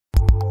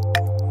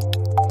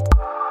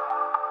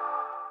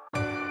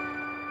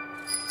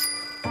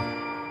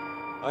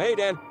Hey,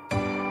 Dan.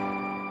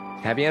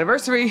 Happy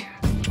anniversary.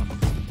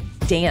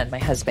 Dan, my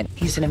husband,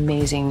 he's an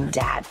amazing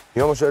dad.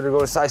 You almost ready to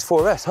go to size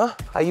 4S, huh?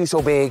 Are you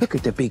so big? Look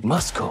at the big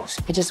muscles.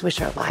 I just wish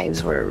our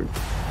lives were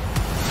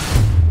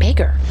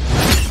bigger.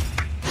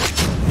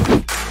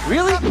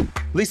 Really?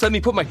 At least let me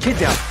put my kid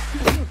down.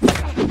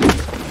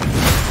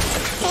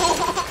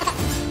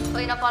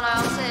 Clean up on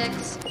aisle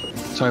 6.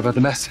 Sorry about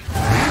the mess.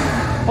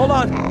 Hold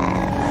on.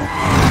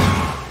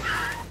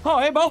 Oh,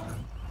 hey, Bo.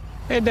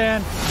 Hey,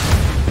 Dan.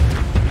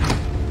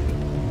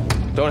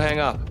 Don't hang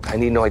up. I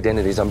need no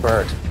identities. I'm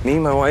burnt. Me,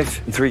 my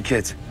wife, and 3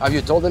 kids. Have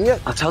you told them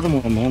yet? I'll tell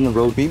them when I'm on the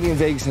road. Meet me in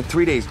Vegas in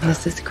 3 days.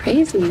 This is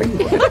crazy. Oh my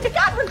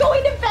God, we're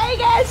going to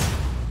Vegas!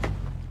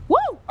 Woo!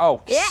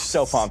 Oh, Yes.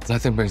 so pumped.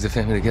 Nothing brings the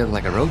family together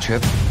like a road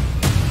trip.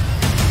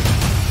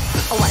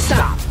 Oh,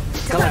 stop.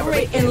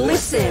 Collaborate and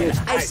listen.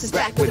 Ice is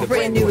back with a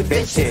brand new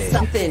invention.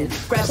 Something.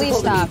 Grab Please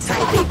stop.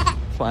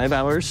 5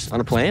 hours on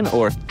a plane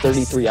or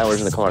 33 hours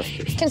in the car?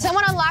 Can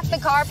someone unlock the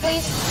car,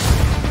 please?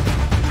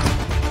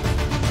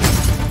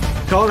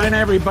 Call in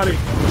everybody.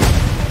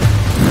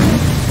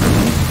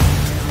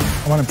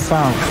 I want him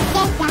found.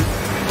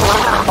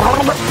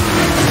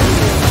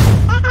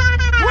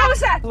 What was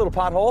that? A little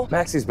pothole.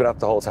 Maxie's been up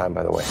the whole time,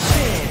 by the way.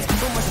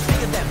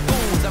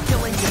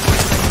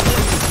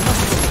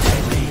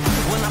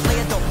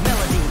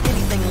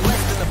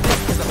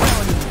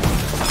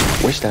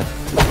 Wish that.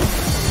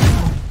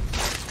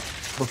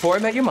 Before I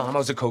met your mom, I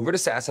was a covert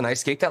assassin. I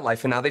escaped that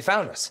life, and now they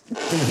found us.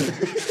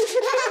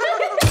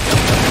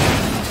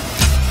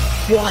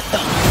 What the?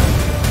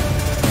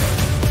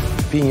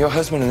 Being your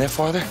husband and their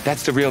father,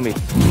 that's the real me.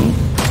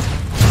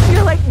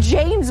 You're like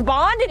James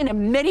Bond in a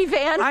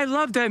minivan. I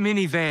love that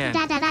minivan.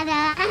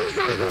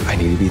 I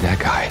need to be that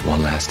guy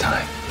one last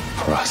time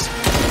for us.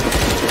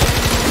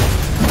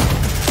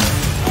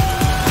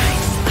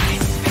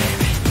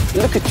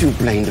 Look at you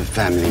playing the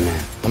family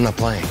man. I'm not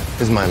playing.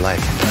 This is my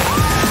life.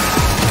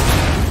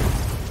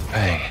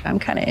 Hey. I'm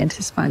kind of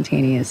into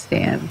spontaneous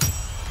dance.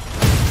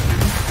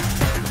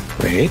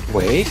 Wait.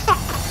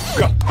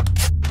 Go.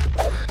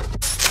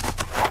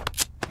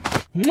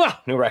 Mwah!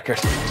 New record.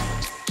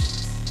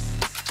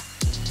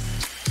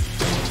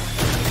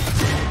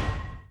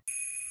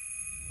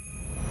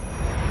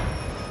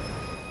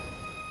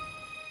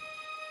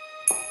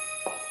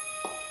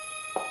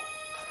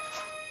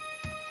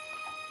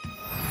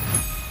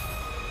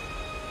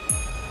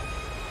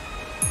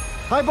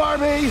 Hi,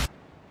 Barbie.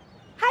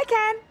 Hi,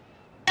 Ken.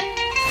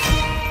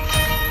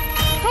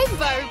 Hi,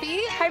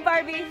 Barbie. Hi,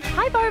 Barbie.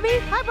 Hi, Barbie.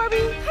 Hi,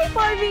 Barbie. Hi,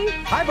 Barbie.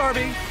 Hi,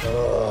 Barbie.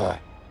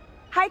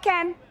 Hi,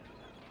 Ken.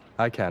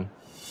 Hi, Ken.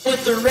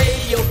 With the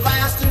radio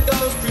fast and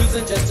goes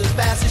cruising just as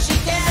fast as she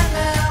can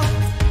now.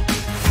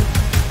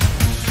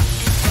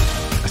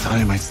 I thought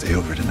I might stay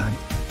over tonight.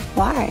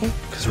 Why?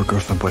 Because we're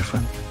girlfriend,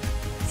 boyfriend.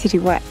 To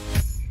do what?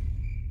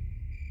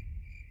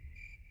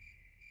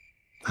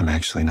 I'm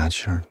actually not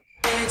sure.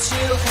 And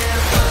she'll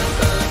have fun,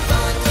 fun,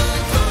 fun,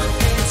 fun, fun.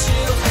 And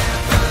she'll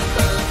have fun,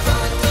 fun,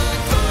 fun, fun,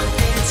 fun.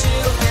 And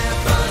she'll have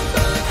fun,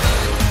 fun,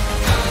 fun,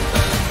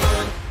 fun,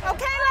 fun.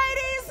 Okay,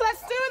 ladies,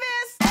 let's do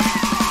this.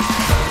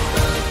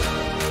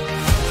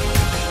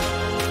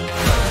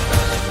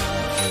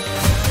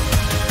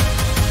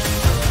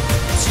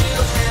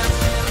 She'll have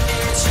fun,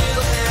 and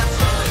she'll have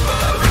fun,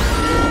 fun.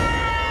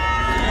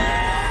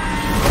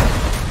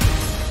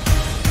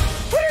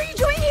 What are you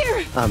doing here?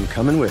 I'm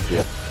coming with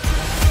you.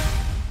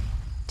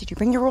 Did you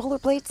bring your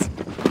rollerblades?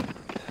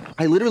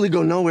 I literally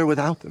go nowhere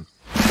without them.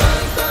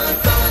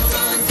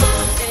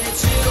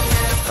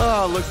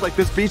 Oh, looks like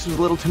this beach was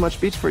a little too much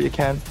beach for you,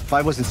 Ken. If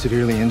I wasn't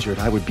severely injured,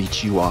 I would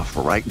beat you off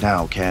right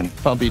now, Ken.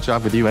 I'll beach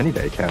off with you any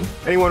day, Ken.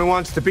 Anyone who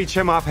wants to beach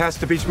him off has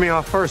to beach me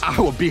off first. I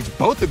will beach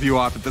both of you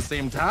off at the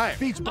same time.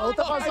 Beats both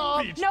of us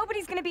off.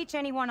 Nobody's gonna beat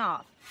anyone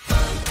off.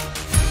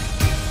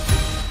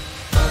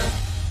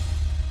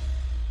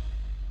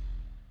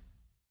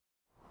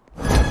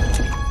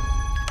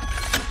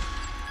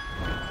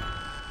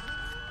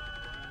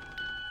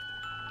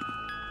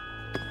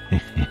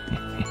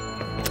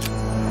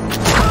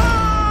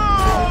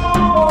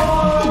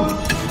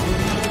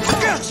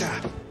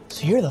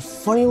 So you're the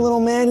funny little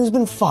man who's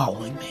been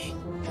following me.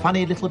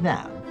 Funny little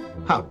man.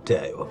 How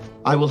dare you?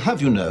 I will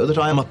have you know that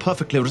I am a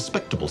perfectly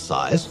respectable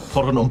size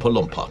for an Oompa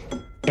Loompa.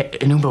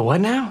 An Oompa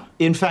what now?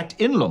 In fact,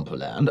 in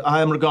Loompa-land,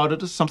 I am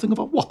regarded as something of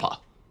a whopper.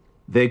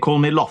 They call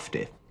me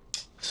Lofty.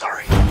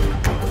 Sorry.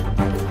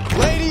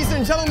 Ladies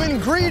and gentlemen,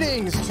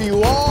 greetings to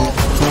you all.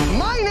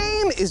 My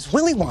name is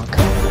Willy Wonka.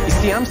 You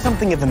see, I'm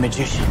something of a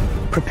magician.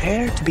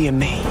 Prepare to be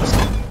amazed.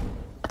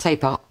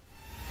 Teapot.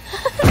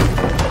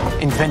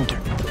 Inventor.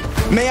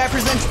 May I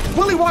present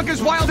Willy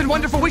Wonka's wild and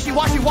wonderful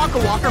wishy-washy Wonka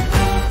Walker?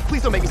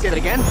 Please don't make me say that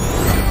again.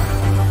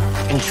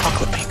 And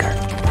chocolate maker.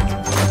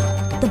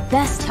 The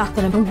best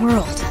chocolate in the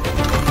world.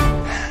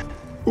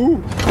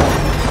 Ooh.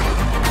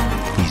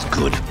 He's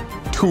good.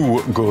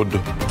 Too good.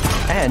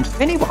 And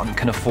anyone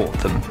can afford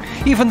them.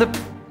 Even the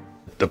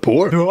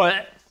poor?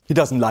 He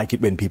doesn't like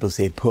it when people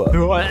say poor.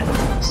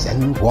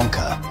 Send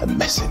Wonka a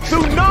message.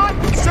 Do not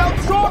sell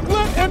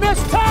chocolate in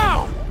this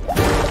town!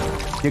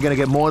 you're gonna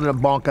get more than a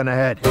bonk on the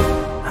head.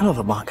 I love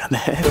a bonk on the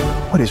head.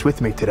 What is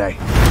with me today?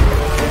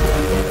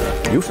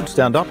 You should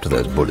stand up to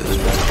those bullies.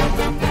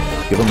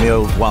 Give them the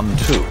old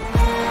 1-2.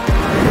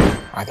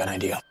 I got an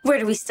idea. Where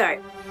do we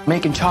start?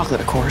 Making chocolate,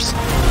 of course.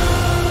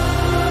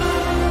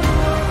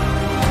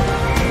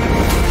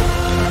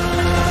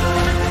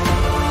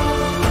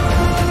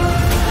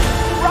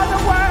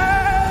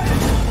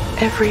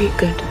 Every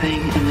good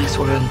thing in this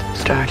world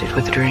started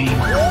with a dream.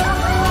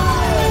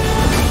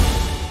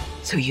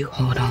 So you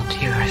hold on to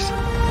yours.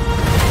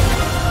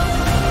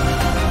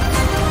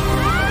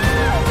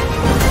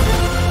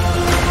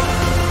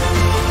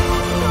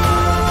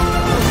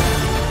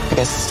 I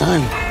guess it's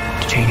time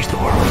to change the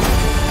world.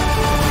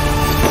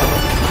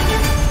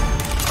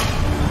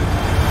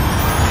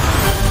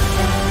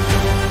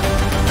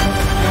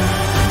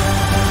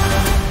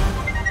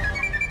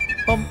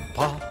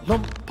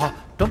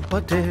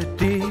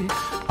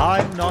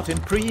 I'm not in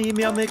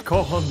premium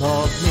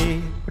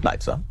economy. Good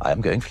night, sir. I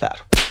am going flat.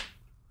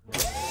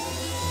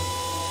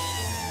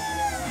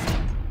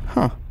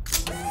 Huh.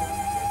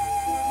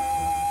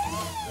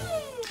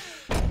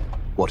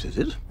 What is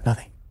it?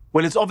 Nothing.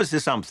 Well, it's obviously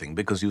something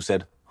because you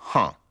said,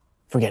 huh.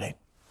 Forget it.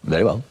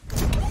 Very well.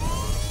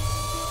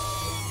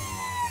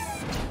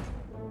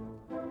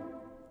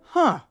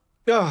 Huh.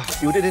 Oh,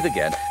 you did it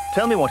again.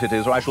 Tell me what it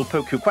is, or I shall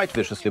poke you quite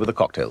viciously with a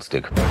cocktail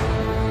stick.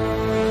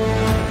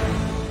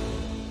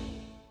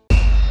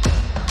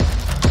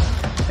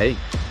 Hey,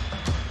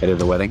 headed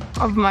to the wedding?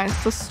 Of my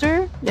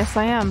sister? Yes,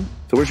 I am.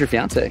 So where's your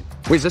fiance?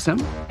 Wait, is this him?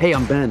 Hey,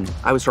 I'm Ben.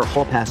 I was her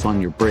hall pass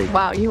on your break.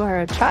 Wow, you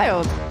are a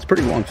child. It's a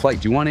pretty long flight.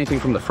 Do you want anything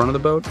from the front of the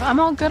boat? I'm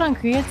all good on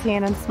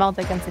creatine and small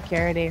dick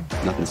insecurity.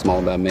 Nothing small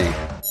about me.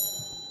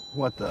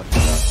 What the?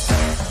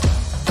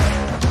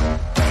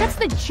 That's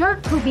the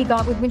jerk Poopy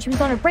got with when she was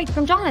on her break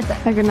from Jonathan.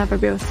 I could never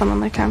be with someone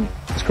like him.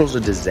 This girl's a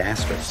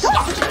disaster.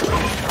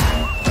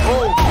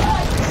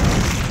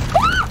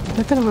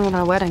 They're gonna ruin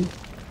our wedding.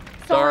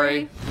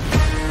 Sorry.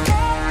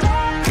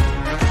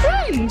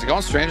 How's it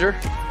going, stranger?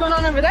 What's going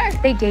on over there?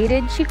 They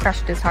dated. She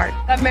crushed his heart.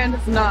 That man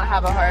does not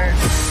have a heart.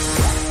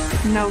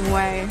 No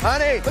way.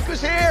 Honey, look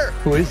who's here!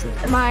 Who is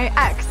it? My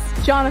ex,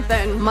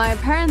 Jonathan. My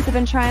parents have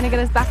been trying to get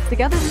us back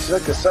together. He's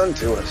like a son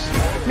to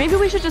us. Maybe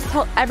we should just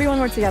tell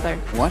everyone we're together.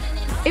 What?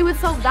 It would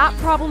solve that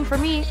problem for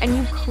me, and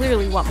you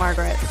clearly want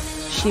Margaret.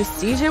 She's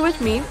CJ with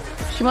me.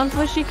 She wants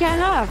what she can't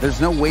have.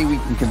 There's no way we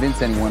can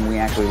convince anyone we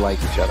actually like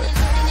each other.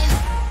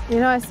 You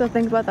know, I still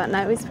think about that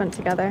night we spent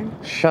together.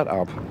 Shut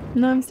up.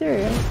 No, I'm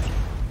serious.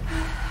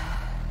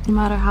 No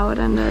matter how it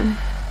ended,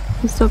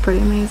 it was still pretty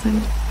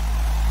amazing.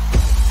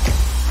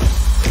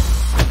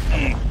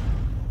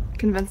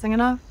 Convincing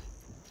enough?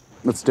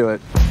 Let's do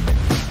it.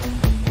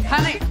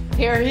 Honey,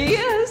 here he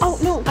is. Oh,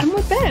 no, I'm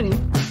with Ben.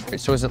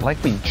 So is it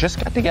like we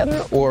just got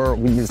together, or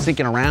we've been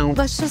sneaking around?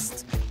 Let's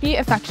just be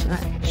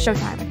affectionate.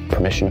 Showtime.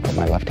 Permission to put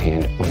my left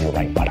hand on your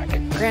right buttock.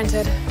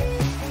 Granted.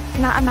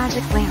 Not a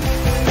magic lamp.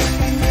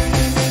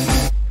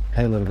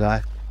 Hey, little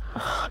guy.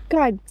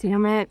 God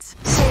damn it.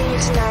 See you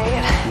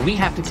tonight. We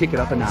have to take it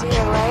up a notch.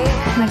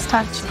 Nice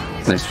touch.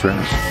 Nice try.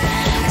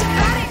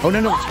 Oh,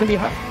 no, it's gonna be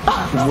hot.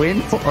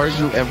 When are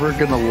you ever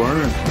gonna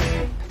learn?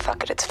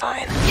 Fuck it, it's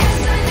fine.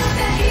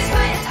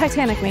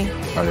 Titanic me.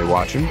 Are they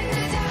watching?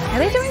 Are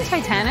they doing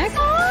Titanic?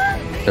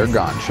 They're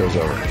gone. Show's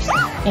over.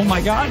 Oh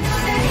my God!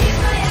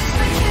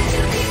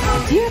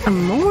 Do you have a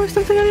mole or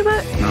something on your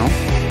butt? No?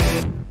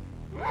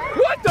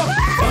 What the?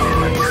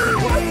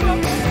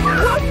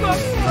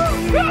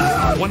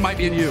 One might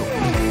be in you.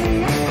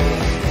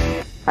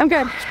 I'm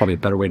good. It's probably a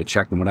better way to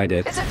check than what I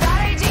did. It's a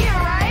bad idea,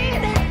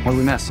 right? What did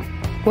we miss?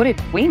 What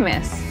did we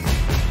miss?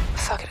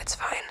 Fuck it, it's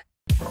fine.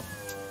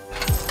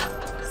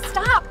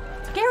 Stop!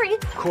 Gary!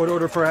 Court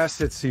order for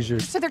asset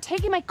seizures. So they're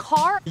taking my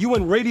car? You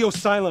went radio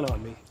silent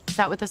on me. Is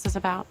that what this is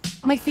about?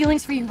 My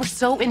feelings for you were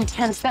so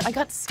intense that I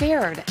got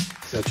scared.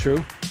 Is that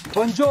true?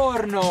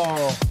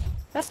 Buongiorno!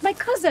 That's my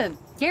cousin.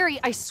 Gary,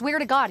 I swear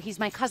to God, he's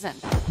my cousin.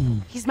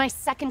 He's my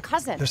second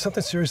cousin. There's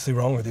something seriously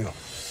wrong with you.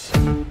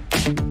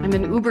 I'm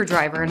an Uber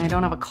driver and I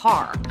don't have a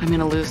car. I'm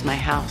gonna lose my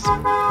house. You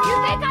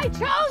think I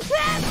chose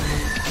him?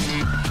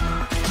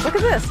 Look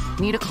at this.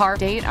 Need a car,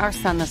 date our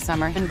son this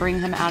summer, and bring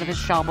him out of his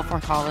shell before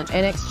college.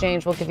 In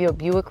exchange, we'll give you a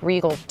Buick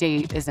Regal.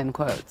 Date is in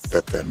quotes.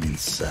 Bet that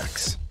means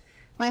sex.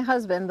 My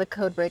husband, the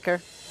code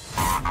breaker.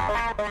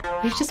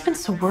 We've just been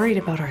so worried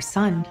about our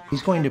son.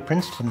 He's going to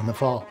Princeton in the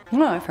fall.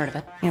 No, I've heard of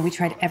it. You know, we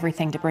tried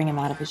everything to bring him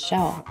out of his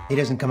shell. He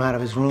doesn't come out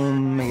of his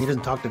room. He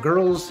doesn't talk to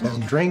girls.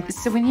 Doesn't drink.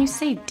 So when you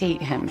say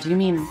date him, do you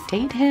mean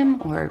date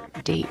him or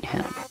date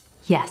him?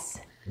 Yes.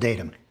 Date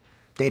him.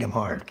 Date him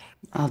hard. Okay.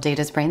 I'll date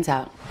his brains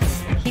out.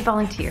 He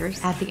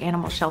volunteers at the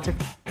animal shelter.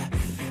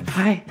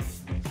 Hi.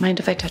 Mind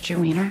if I touch your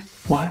wiener?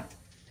 What?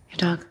 Your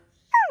dog.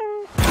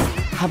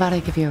 How about I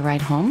give you a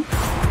ride home?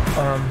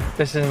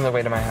 This isn't the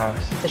way to my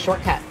house. The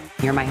shortcut.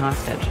 You're my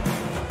hostage.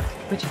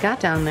 What you got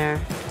down there?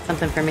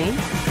 Something for me?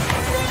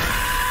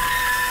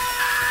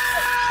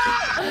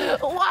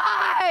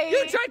 Why?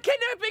 You tried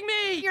kidnapping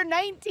me! You're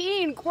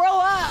 19. Grow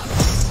up.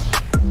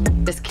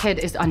 This kid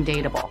is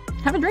undateable.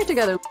 Have a drink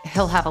together.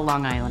 He'll have a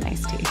Long Island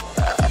iced tea.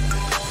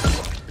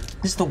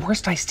 This is the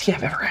worst iced tea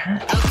I've ever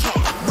had.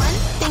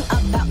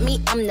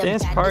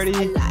 Dance party.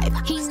 I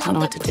don't know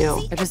what to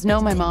do. I just know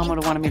my mom would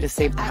have wanted me to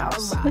save the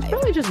house. It's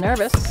probably just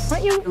nervous.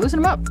 Aren't you?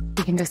 Loosen them up.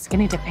 We can go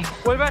skinny dipping.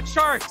 What about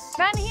sharks?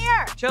 None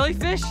here.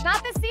 Jellyfish?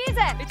 Not this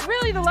season. It's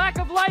really the lack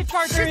of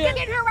lifeguards Just area. get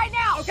in here right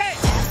now. Okay.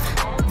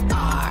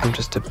 I'm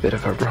just a bit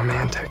of a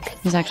romantic.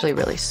 He's actually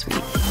really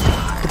sweet.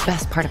 The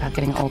best part about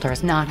getting older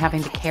is not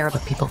having to care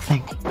what people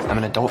think. I'm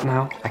an adult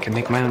now. I can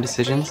make my own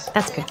decisions.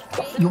 That's good.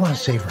 You want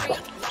to savor it.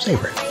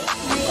 Savor it.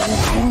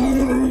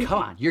 Come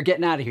on, you're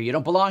getting out of here. You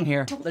don't belong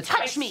here. Let's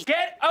Touch me.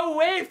 Get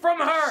away from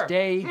her!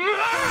 stay.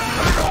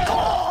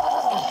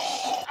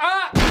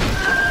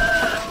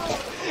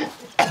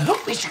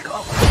 We should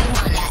go.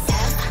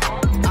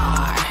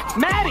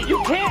 Maddie,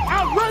 you can't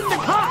outrun the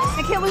cops!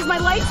 I can't lose my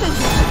license.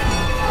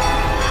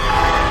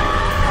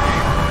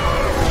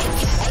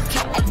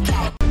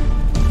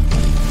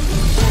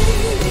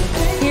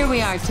 Here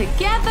we are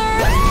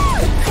together.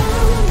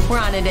 We're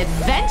on an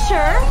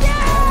adventure.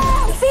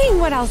 Seeing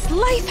what else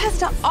life has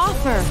to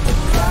offer.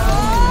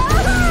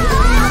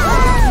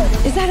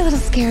 Is that a little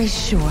scary?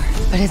 Sure.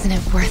 But isn't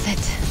it worth it?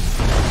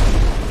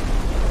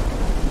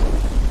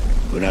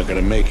 We're not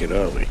gonna make it,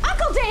 are we?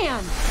 Uncle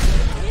Dan!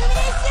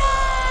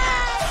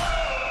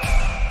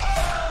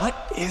 What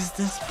is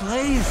this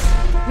place?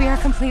 We are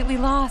completely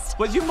lost.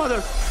 Was your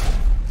mother?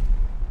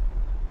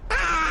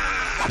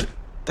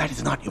 That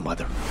is not your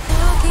mother.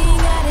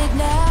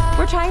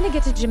 We're trying to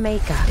get to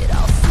Jamaica.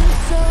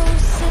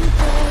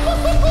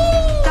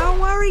 Don't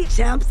worry,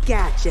 Chump's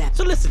gotcha.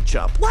 So listen,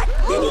 Chump. What?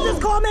 Did you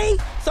just call me?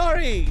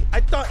 Sorry,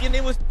 I thought your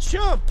name was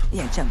Chump.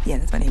 Yeah, Chump. Yeah,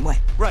 that's my name. What?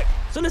 Right.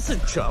 So listen,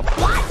 Chump.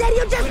 What did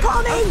you just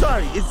call me? I'm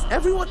sorry. Is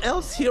everyone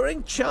else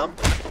hearing Chump?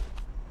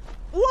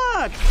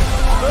 What?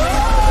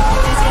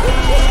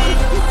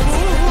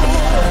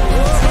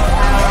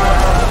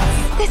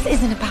 This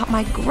isn't about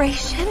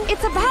migration.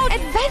 It's about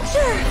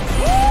adventure.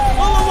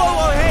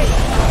 Whoa, hey!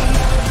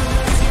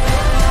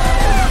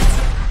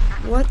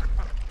 What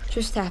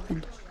just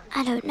happened?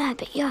 I don't know,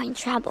 but you're in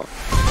trouble.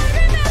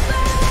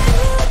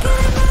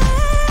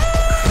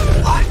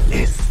 What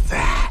is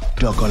that?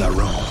 Chocolat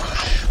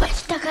Orange.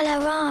 What's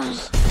chocolat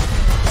orange?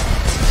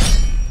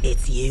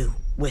 It's you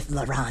with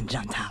l'orange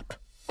on top.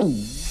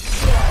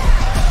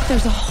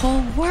 There's a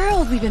whole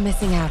world we've been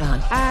missing out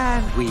on.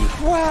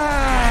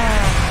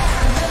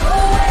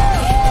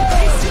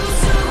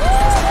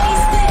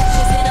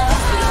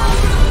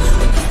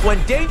 When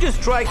danger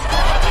strikes,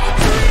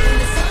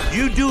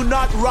 you do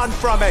not run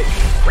from it.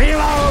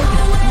 Reload!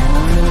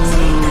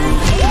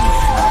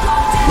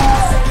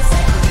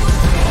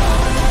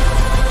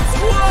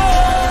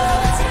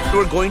 Whoa!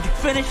 We're going to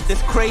finish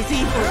this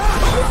crazy,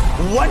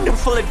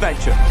 wonderful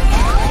adventure.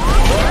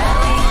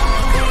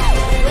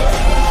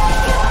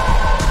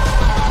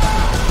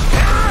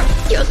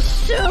 You're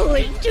so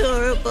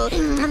adorable.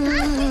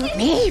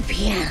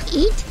 Maybe I'll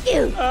eat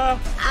you.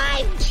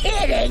 I'm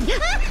kidding.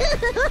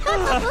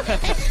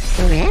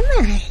 Who am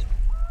I?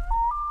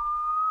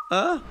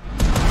 Huh?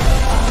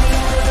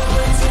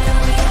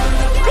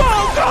 Go!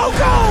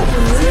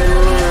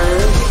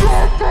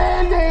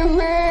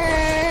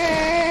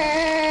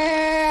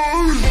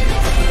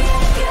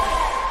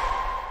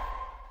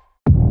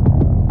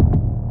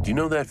 Do you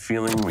know that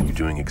feeling when you're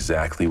doing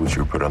exactly what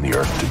you were put on the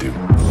earth to do?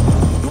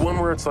 The one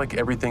where it's like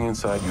everything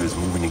inside you is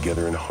moving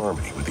together in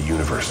harmony with the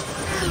universe.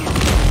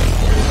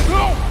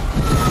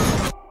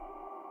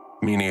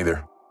 Me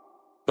neither.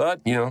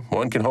 But, you know,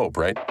 one can hope,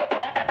 right?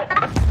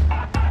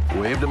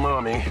 Wave to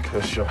Mommy,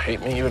 because she'll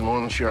hate me even more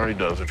than she already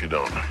does if you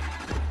don't.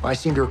 I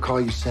seem to recall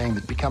you saying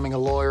that becoming a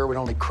lawyer would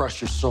only crush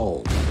your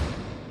soul.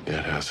 Yeah,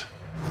 it has.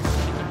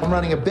 I'm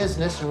running a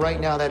business, and right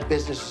now that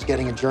business is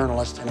getting a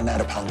journalist and an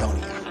out of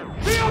Paldonia.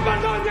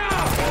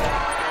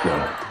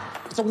 No.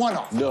 It's a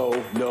one-off. No,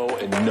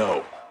 and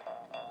no.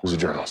 Who's a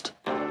journalist?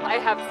 I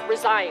have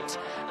resigned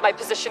my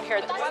position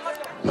here.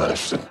 Not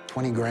interested.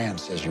 20 grand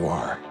says you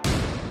are.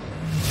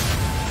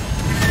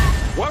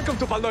 Welcome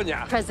to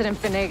Paldonia. President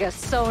Venegas,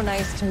 so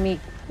nice to meet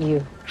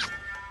you.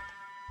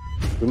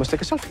 We must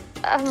take a selfie.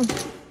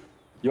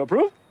 You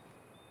approve?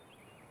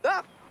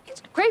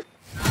 It's great.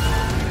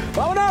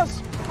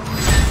 Vámonos!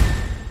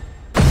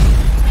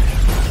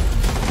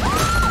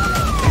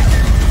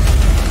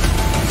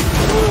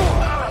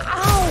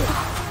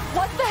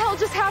 What the hell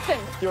just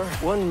happened? Your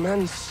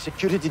one-man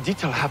security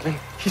detail happened.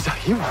 He's a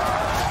hero.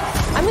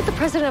 I'm with the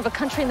president of a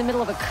country in the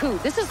middle of a coup.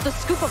 This is the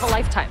scoop of a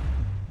lifetime.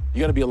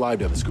 You gotta be alive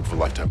to have the scoop for a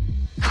lifetime.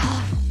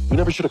 We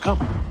never should have come.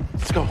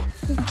 Let's go.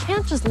 You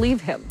can't just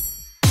leave him.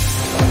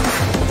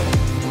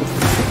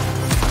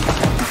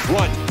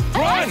 Run!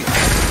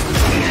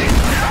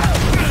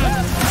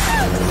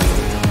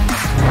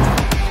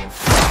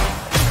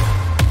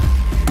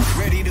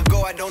 Ready to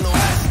go, I don't know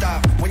how to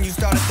stop. When you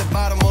start at the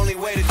bottom, only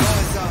way to go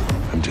is up.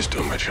 I'm just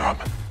doing my job.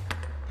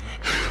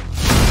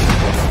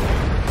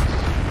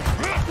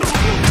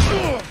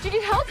 Do you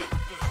need help?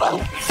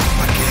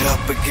 I get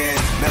up again,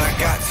 then I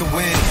got to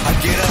win. I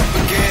get up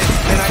again,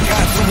 then I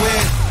got to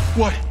win.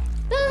 What?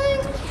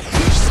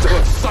 You're still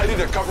excited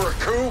to cover a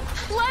coup?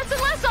 Less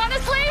and less,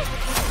 honestly.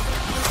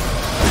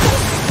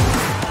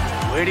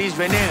 Where is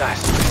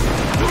Venegas?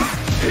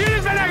 Here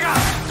is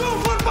Venegas! Go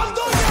for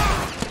Pantoja!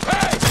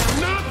 Hey,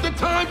 not the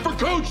time for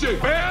coaching,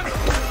 man!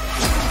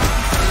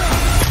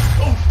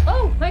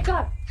 Oh my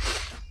god.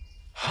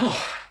 Oh,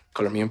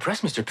 color me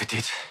impressed, Mr.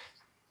 Petit.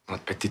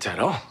 Not petit at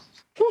all.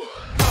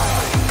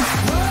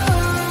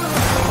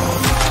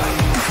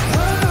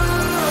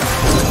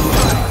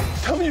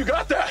 Tell me you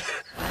got that!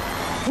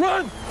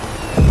 Run!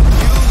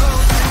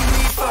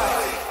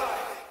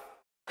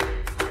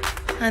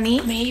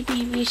 Honey,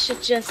 maybe we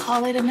should just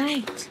call it a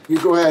night. You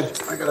go ahead.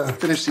 I gotta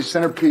finish these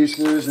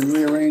centerpieces and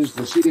rearrange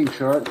the seating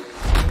chart.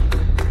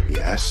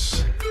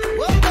 Yes.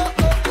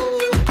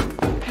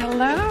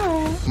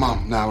 Hello.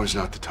 Mom, now is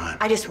not the time.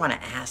 I just want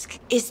to ask,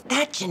 is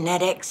that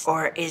genetics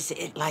or is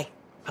it like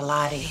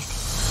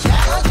Pilates?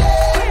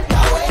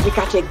 We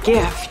got you a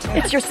gift.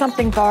 It's your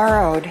something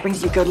borrowed.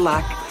 Brings you good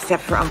luck,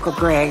 except for Uncle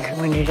Greg,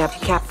 who ended up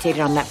decapitated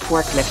on that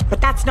forklift.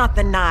 But that's not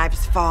the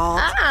knives' fault.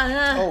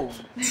 Oh,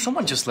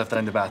 someone just left that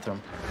in the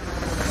bathroom.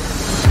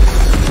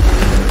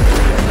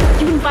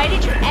 You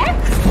invited your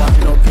ex?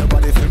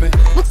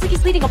 Looks like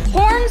he's leading a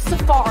porn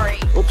safari.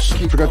 Oops,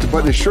 he forgot to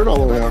button his shirt all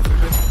the way up.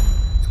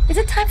 Is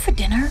it time for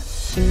dinner?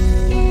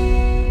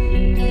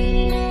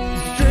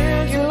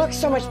 You look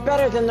so much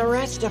better than the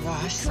rest of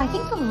us. I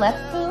think the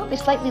left boob is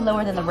slightly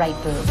lower than the right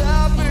boob.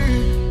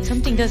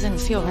 Something doesn't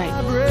feel right.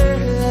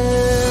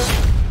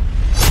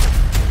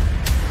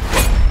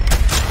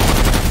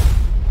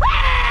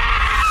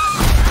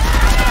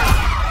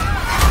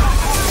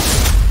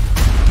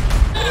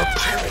 There are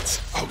pirates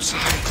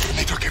outside, and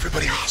they took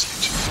everybody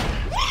hostage.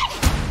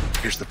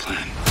 Here's the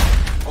plan.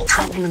 I'll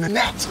trap them in the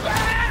net.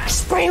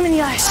 Spray him in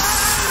the eyes.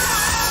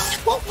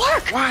 It won't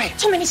work. Why?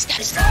 Too many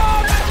steps. See,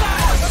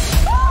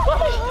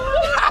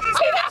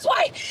 that's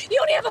why you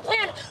only have a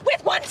plan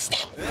with one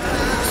step.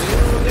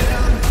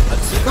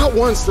 Not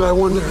once did I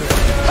wonder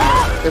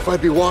if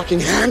I'd be walking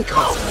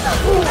handcuffed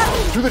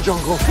through the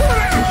jungle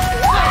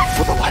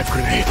with a live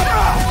grenade.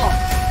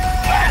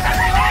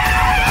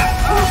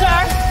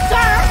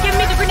 Sir, give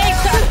me the grenade,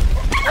 sir.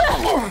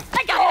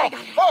 I got it.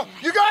 Oh,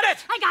 you got it.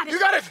 I got it. You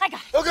got it. I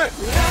got it. Okay.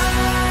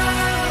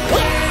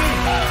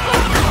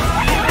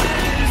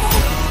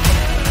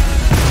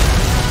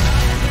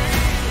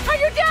 Are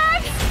you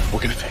dead?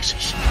 We're gonna fix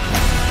this.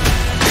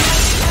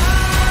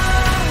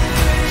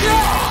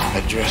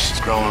 That dress is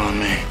growing on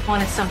me.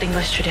 Wanted something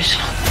less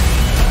traditional.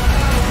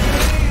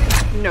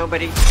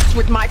 Nobody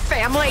with my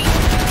family.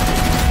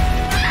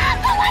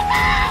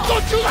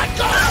 Don't you let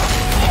go!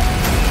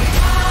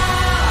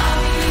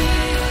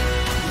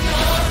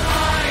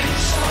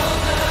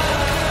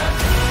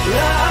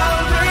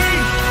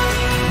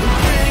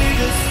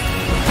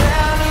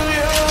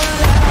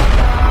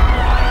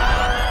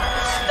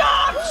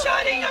 Stop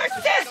shooting your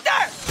sister!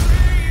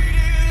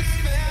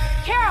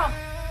 Carol,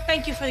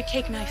 thank you for the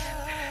cake knife.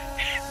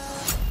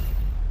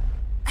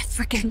 I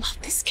freaking love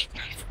this cake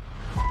knife.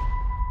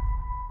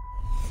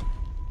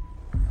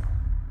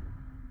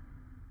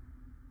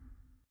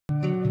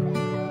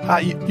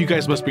 You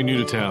guys must be new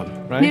to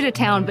town, right? New to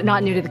town, but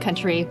not new to the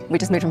country. We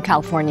just moved from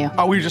California.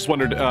 Oh, we just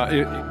wondered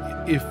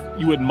if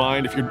you wouldn't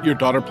mind if your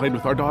daughter played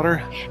with our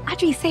daughter.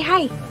 Audrey, say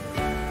hi.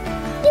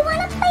 You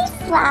wanna play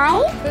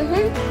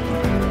slide?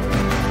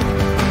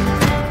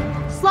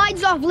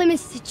 Slides off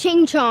limits to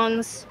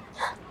ching-chongs.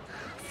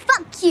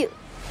 Fuck you.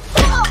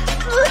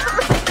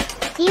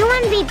 Do you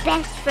want to be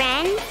best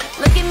friends?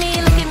 Look at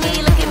me, look at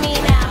me, look at me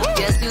now.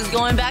 Guess who's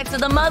going back to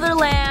the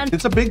motherland?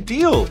 It's a big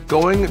deal,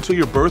 going to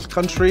your birth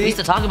country. We used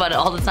to talk about it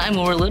all the time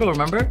when we were little,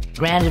 remember?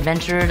 Grand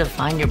adventure to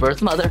find your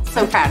birth mother.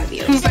 So proud of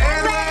you.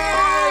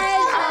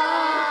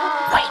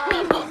 White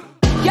people.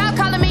 Y'all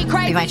calling me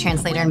crazy. Be my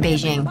translator in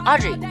Beijing.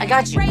 Audrey, I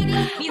got you.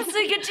 你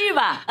这个句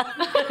吧，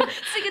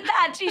这个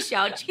大句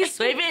小句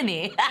随便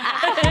你。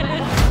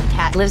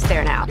 Cat lives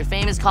there now. Your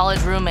famous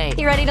college roommate.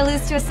 You ready to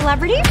lose to a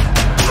celebrity?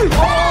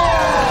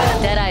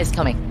 Deadeye's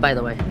coming, by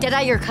the way.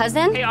 Deadeye, your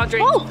cousin? Hey,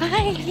 Audrey. Oh,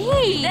 hi.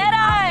 Hey.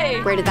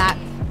 Deadeye! Where did that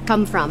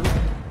come from?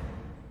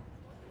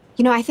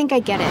 You know, I think I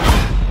get it.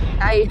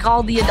 I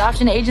called the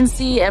adoption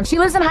agency, and she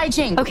lives in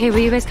Haiching. Okay, will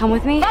you guys come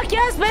with me? Fuck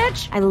yes,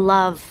 bitch! I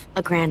love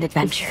a grand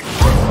adventure.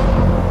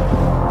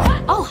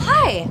 Oh,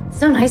 hi.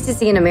 So nice to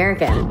see an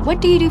American.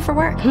 What do you do for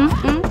work?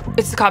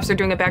 It's the cops are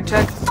doing a back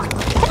check. Oh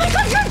my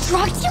god, you're a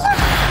drug dealer?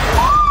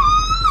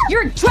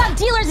 You're drug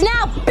dealers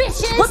now,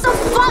 bitches! What the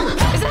fuck?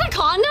 Is that a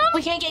condom?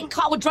 We can't get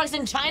caught with drugs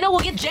in China.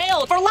 We'll get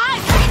jailed for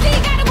life. Crazy,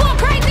 gotta go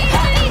crazy.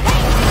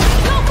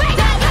 Go crazy,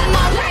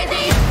 go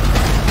crazy.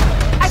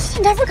 I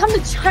should never come to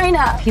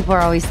China. People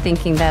are always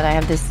thinking that I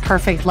have this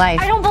perfect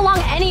life. I don't belong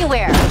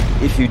anywhere.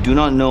 If you do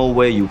not know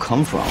where you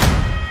come from,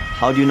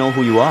 how do you know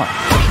who you are?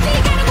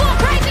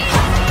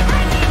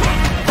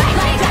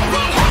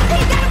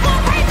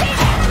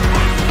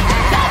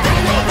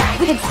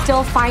 We could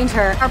still find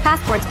her. Our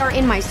passports are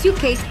in my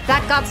suitcase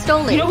that got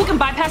stolen. You know who can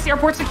bypass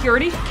airport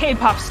security?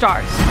 K-pop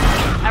stars.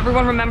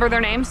 Everyone remember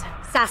their names?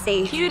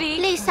 Sassy. Cutie.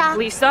 Lisa.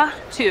 Lisa,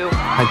 2.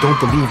 I don't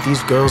believe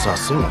these girls are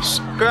sinners.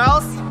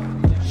 Girls,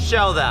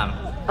 show them.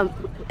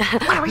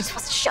 What are we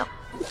supposed to show?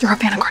 You're a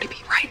fan of Cardi B,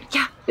 right?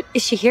 Yeah.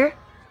 Is she here?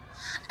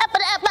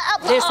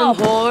 There's some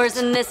whores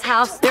in this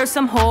house. There's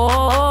some whores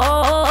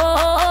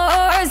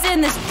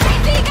in this.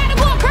 Crazy, gotta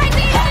go crazy.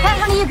 Hey,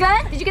 honey, you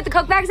good? Did you get the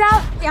Coke bags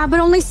out? Yeah, but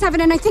only 7,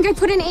 and I think I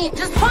put in 8.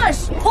 Just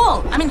push,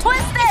 pull. I mean,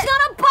 twist it. It's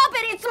not a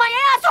puppet, it's my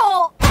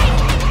asshole.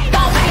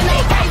 Don't make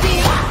me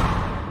crazy.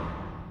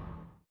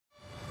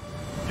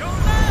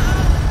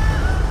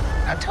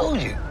 I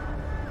told you,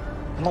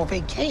 I'm on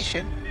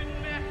vacation.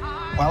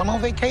 While I'm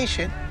on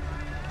vacation,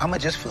 I'ma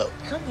just float.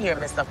 Come here,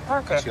 Mr.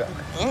 Parker. Yeah.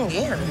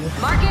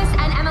 Marcus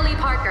and Emily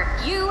Parker,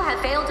 you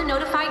have failed to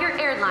notify your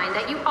airline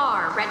that you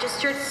are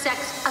registered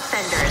sex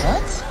offenders.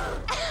 What?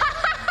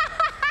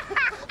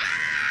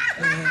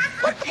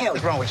 What the hell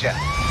is wrong with y'all?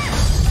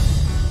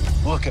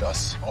 Look at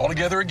us, all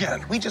together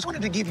again. We just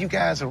wanted to give you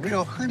guys a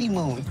real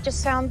honeymoon.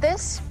 Just found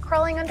this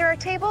crawling under our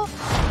table.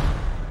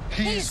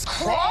 He's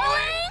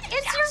crawling?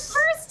 It's your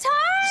first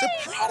time!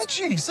 It's a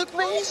prodigy. It's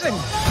amazing.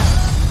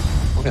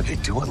 What are they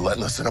doing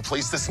letting us in a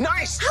place this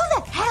nice? How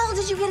the hell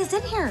did you get us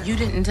in here? You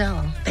didn't tell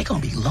them. They're gonna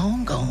be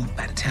long gone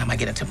by the time I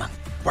get into my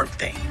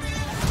birthday.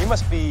 You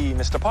must be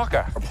Mr.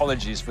 Parker.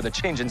 Apologies for the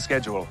change in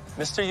schedule.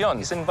 Mr. Young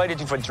has invited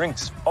you for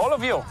drinks. All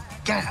of you.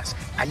 Guys,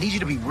 I need you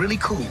to be really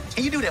cool.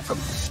 Can you do that for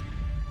me?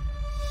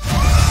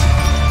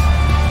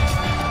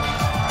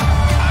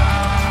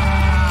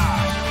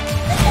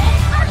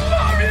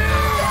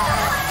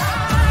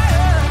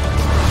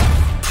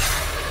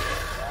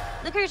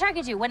 Look who you're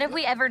talking to. When have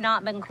we ever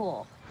not been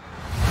cool?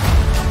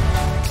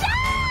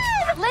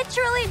 Dad!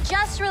 Literally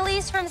just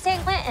released from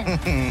St. Quentin.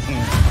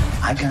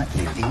 I got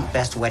you the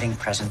best wedding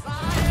present.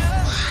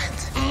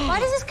 Why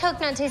does this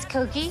Coke not taste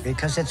cokey?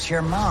 Because it's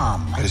your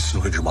mom. I just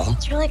look at your mom.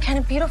 It's really kind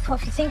of beautiful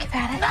if you think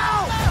about it.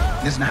 No!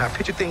 This is not how I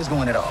picture things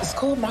going at all. It's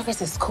cool,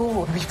 Marcus. It's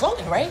cool. We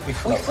floating, right? We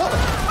floating.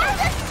 Why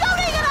is it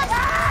shooting in us?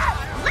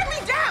 Let me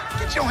down!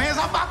 Get your hands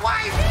off my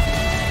wife!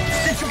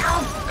 Sit you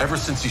down! Ever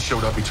since he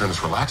showed up, he turned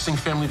this relaxing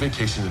family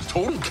vacation into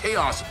total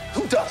chaos.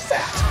 Who does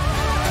that?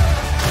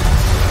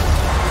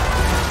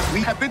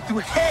 We have been through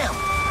hell.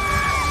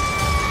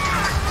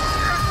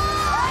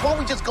 Why don't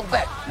we just go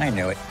back? I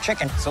knew it.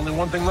 Chicken. There's only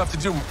one thing left to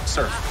do,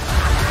 sir.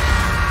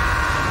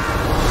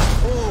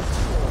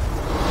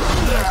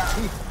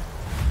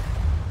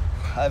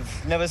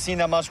 I've never seen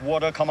that much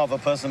water come off a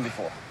person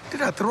before.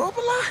 Did I throw up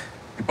a lot?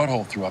 Your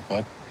butthole threw up,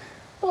 bud.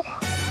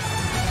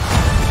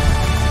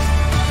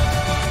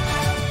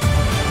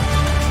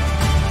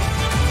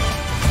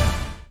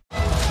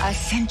 I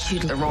sent you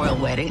to the royal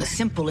wedding with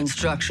simple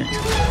instructions.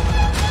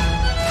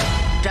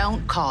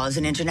 Don't cause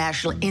an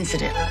international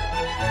incident.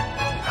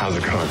 How's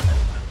it going?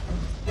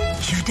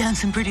 You've done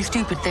some pretty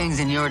stupid things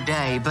in your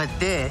day, but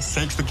this...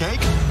 Takes the cake?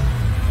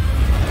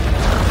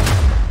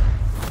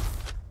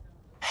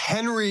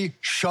 Henry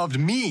shoved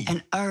me.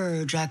 An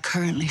urge I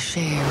currently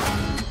share.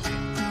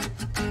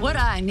 What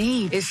I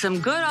need is some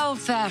good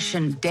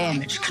old-fashioned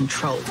damage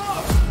control.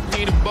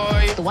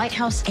 The White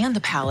House and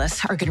the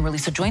Palace are going to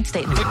release a joint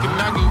statement.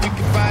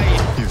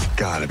 You've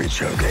got to be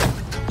joking.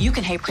 You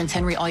can hate Prince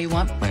Henry all you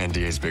want. My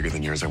NDA is bigger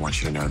than yours. I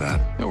want you to know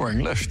that. You're wearing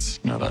lifts.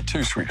 Know that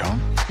too, sweetheart.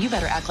 You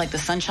better act like the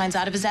sun shines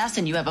out of his ass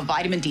and you have a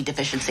vitamin D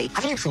deficiency.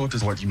 I thought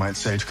is what you might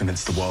say to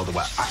convince the world that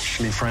we're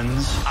actually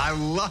friends. I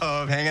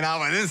love hanging out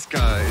with this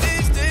guy.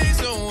 These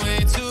days are way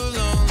too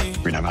lonely.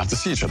 We never have to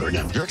see each other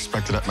again. You're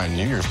expected at my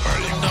New Year's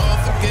party. Don't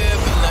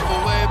forgive and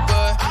love away,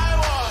 but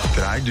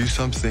Did I do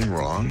something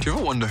wrong? Do you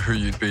ever wonder who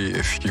you'd be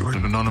if you were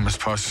an anonymous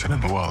person in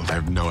the world? I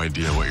have no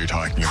idea what you're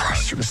talking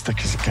about. You're as thick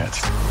as it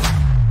gets.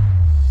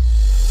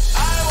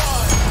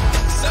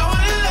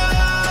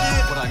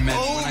 what I meant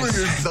when I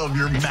said yourself,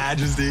 Your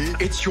Majesty.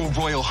 it's your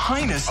Royal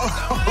Highness.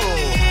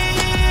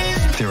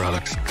 Dear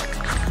Alex,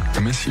 I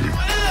miss you.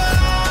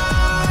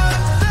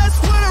 That's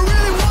what I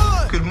really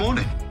want. Good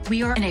morning.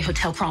 We are in a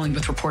hotel crawling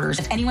with reporters.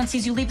 If anyone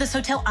sees you leave this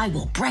hotel, I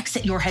will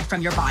Brexit your head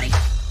from your body.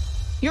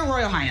 Your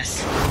Royal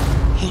Highness.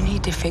 You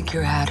need to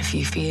figure out if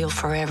you feel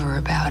forever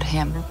about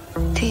him.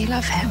 Do you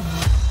love him?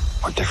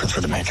 What difference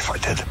would it make if I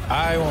did?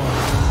 I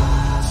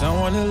want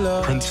someone to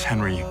love. Prince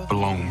Henry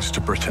belongs to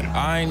Britain.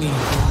 I need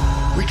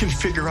We can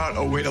figure out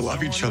a way to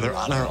love each other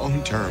on our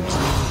own terms.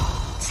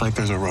 It's like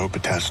there's a rope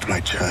attached to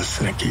my chest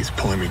and it keeps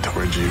pulling me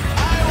towards you.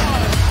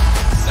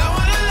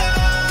 someone to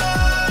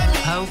love.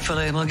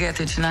 Hopefully we'll get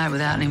through tonight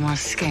without any more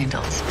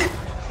scandals.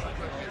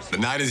 The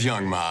night is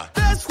young, Ma.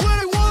 That's what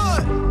I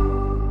want.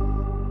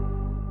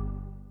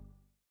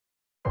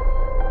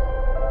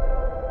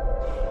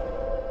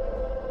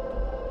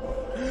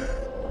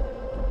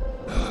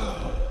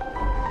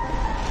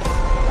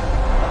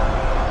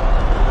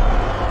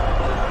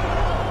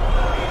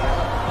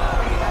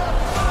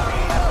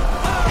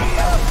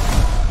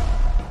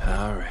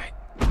 All right,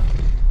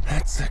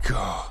 let's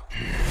go.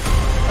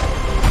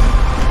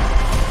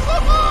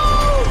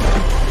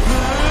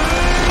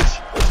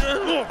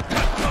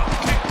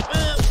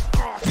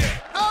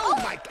 Oh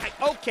my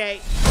God.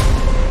 Okay.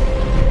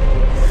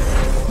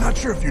 Not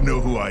sure if you know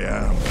who I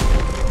am,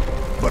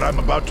 but I'm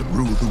about to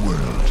rule the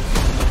world.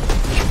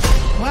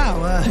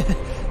 Wow,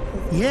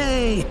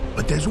 yay.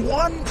 But there's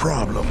one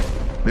problem.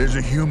 There's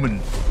a human,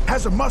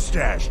 has a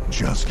mustache,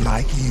 just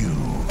like you.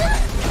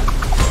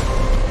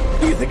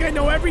 You think I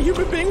know every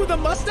human being with a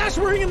mustache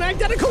wearing an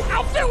identical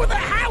outfit with a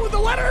hat with the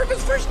letter of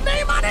his first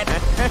name on it?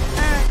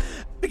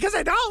 Because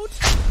I don't.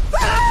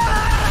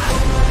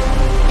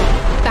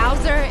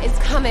 Bowser is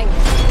coming.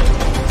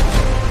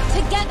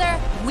 Together,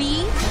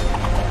 we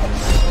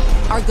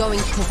are going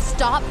to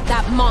stop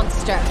that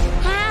monster.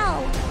 How?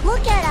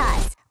 Look at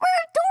us.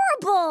 We're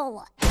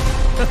adorable.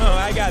 Oh,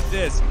 I got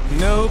this.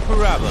 No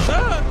problem.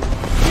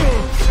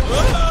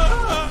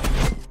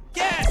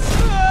 Yes!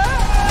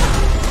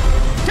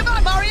 Come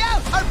on, Mario!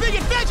 Our big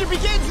adventure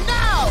begins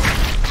now!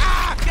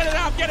 Ah! Get it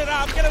off! Get it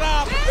off! Get it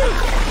off!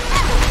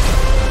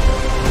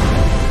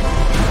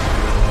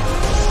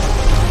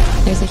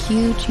 There's a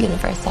huge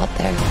universe out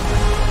there.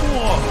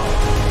 Whoa.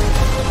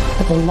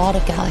 With a lot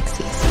of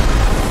galaxies.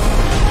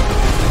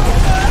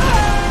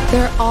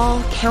 They're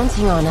all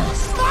counting on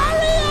us.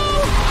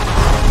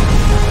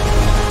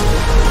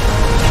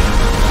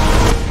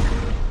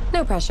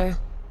 No pressure.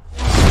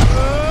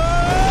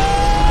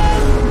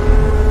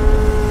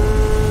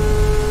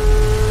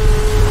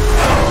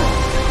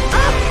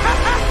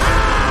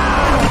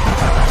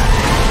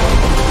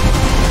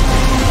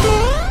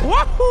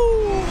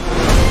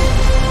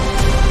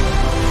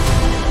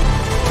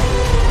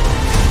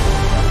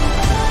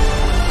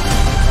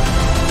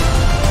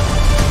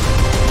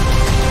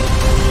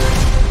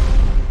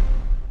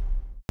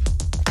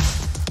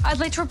 I'd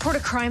like to report a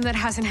crime that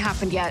hasn't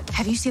happened yet.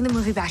 Have you seen the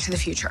movie Back to the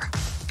Future?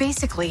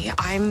 Basically,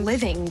 I'm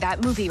living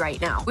that movie right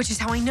now, which is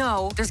how I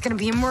know there's gonna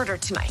be a murder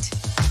tonight.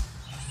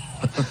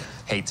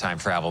 Hate time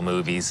travel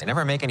movies. They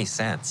never make any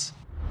sense.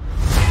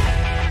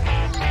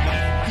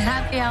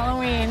 Happy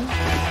Halloween.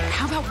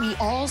 How about we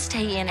all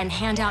stay in and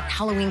hand out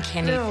Halloween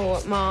candy?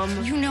 No,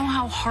 Mom. You know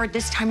how hard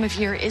this time of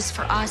year is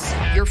for us.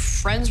 Your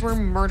friends were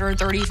murdered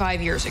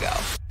 35 years ago.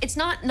 It's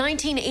not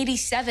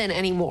 1987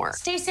 anymore.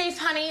 Stay safe,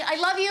 honey. I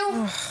love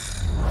you.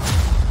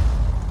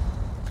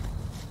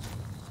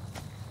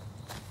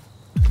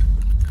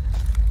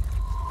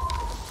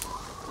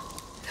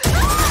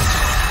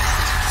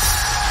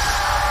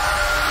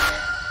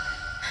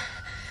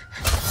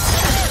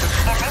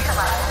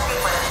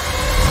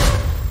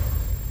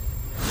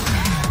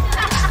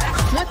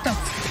 What the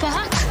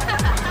fuck?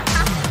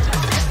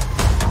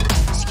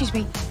 Excuse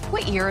me,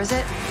 what year is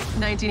it?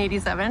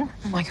 1987.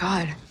 Oh my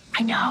God.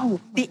 I know.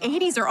 The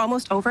 80s are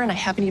almost over and I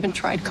haven't even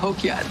tried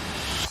Coke yet.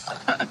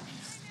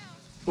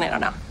 I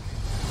don't know.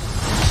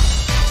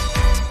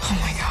 Oh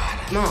my God.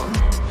 Mom.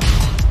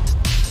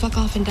 Fuck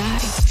off and die.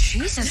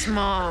 Jesus,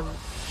 Mom.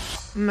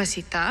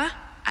 Mamacita.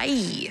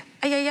 Ay.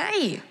 Ay, ay,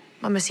 ay.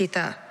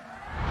 Mamacita.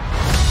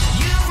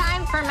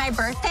 Time for my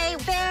birthday,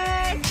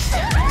 bitch.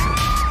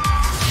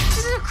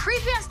 This is a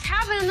creepy-ass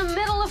cabin in the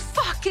middle of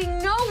fucking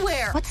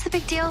nowhere. What's the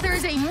big deal? There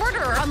is a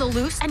murderer on the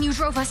loose, and you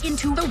drove us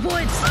into the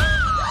woods.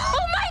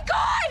 Oh my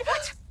God!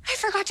 What? I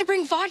forgot to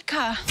bring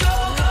vodka.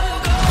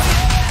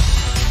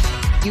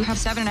 You have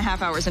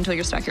 7.5 hours until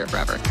you're stuck here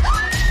forever.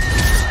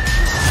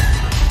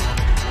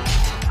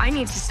 I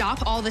need to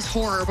stop all this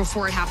horror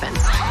before it happens.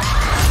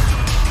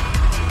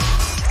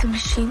 The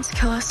machines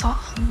kill us all?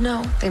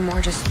 No. They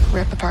more just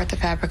rip apart the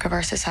fabric of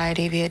our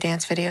society via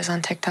dance videos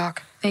on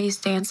TikTok. They use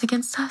dance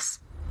against us?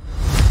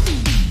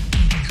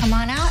 Come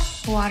on out.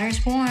 The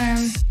water's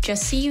warm.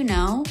 Just so you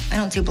know, I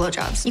don't do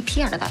blowjobs. You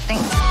pee out of that thing.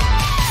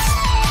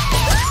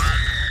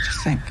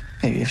 Just think,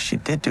 maybe if she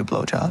did do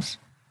blowjobs,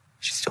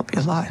 she'd still be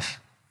alive.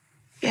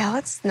 Yeah,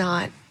 let's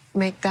not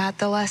make that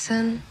the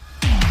lesson.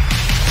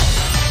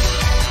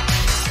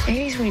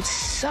 80s weed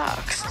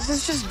sucks. This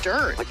is just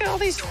dirt. Look at all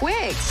these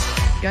twigs.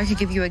 I could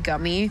give you a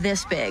gummy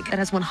this big that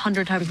has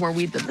 100 times more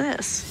weed than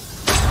this.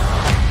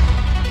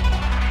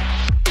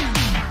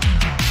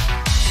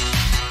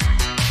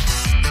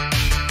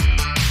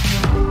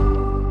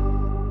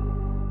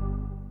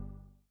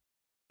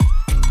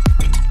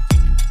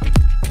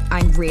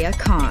 I'm Rhea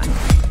Khan.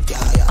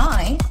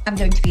 I am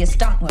going to be a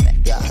stunt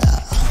woman.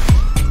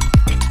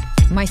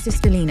 My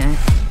sister Lena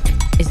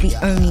is the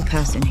only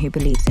person who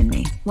believes in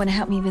me. Want to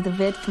help me with a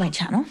vid for my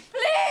channel?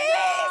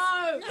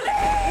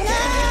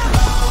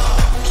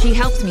 She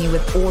helps me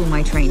with all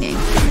my training.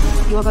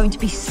 You are going to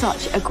be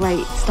such a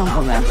great stunt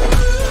woman.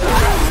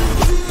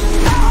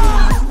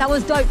 That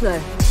was dope,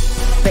 though.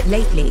 But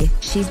lately,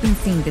 she's been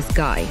seeing this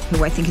guy,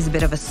 who I think is a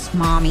bit of a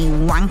smarmy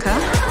wanker.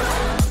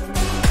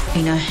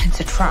 You know, it's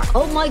a trap.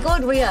 Oh my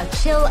God, Rhea,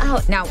 chill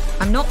out. Now,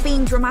 I'm not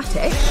being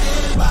dramatic,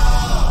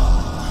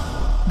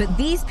 but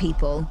these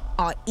people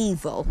are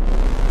evil.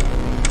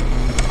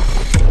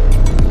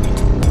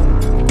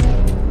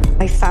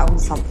 I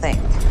found something.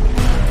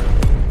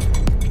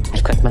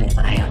 I've got my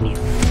eye on you.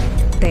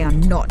 They are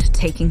not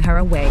taking her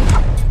away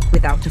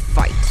without a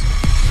fight.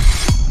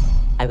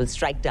 I will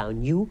strike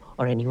down you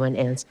or anyone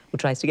else who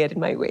tries to get in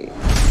my way.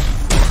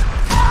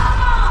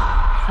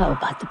 How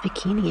about the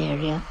bikini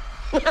area?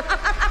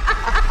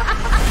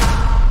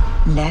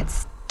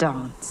 Let's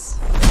dance.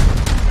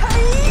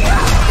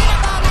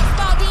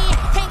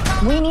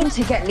 We need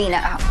to get Lena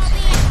out.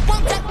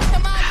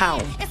 How?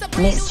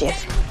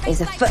 Mischief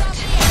is afoot.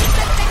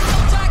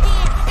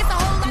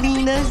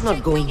 Lena's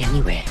not going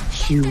anywhere.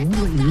 You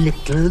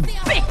little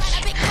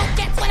bitch.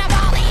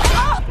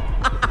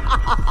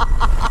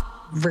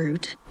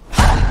 Rude.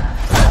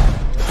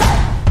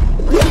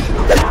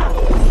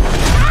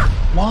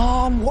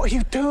 Mom, what are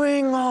you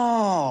doing?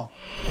 Oh.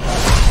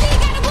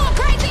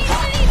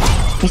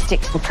 We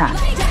stick to the plan.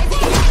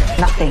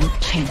 Nothing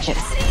changes.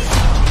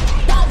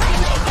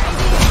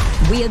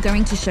 We are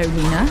going to show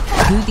Luna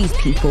who these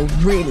people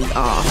really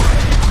are.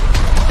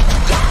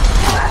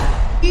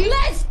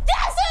 Let's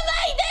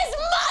decimate this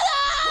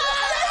mother!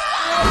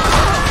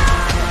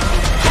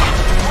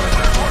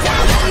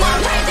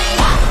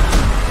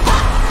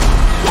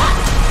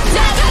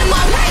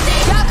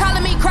 Y'all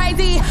calling me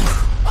crazy?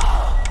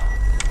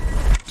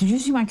 Did you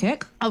see my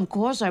kick? Of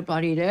course I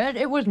bloody did.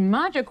 It was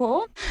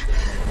magical.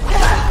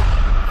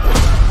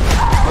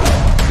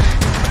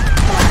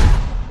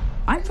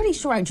 I'm pretty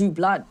sure I drew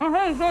blood.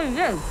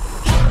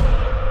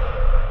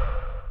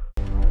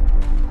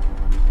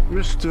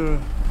 Mr.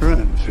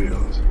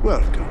 Renfield,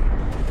 welcome.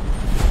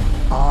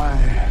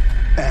 I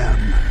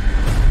am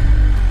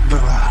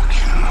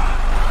Dracula.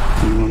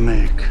 You will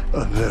make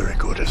a very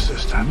good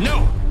assistant.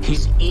 No!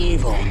 He's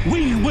evil.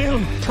 We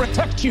will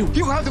protect you.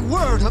 You have the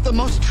word of the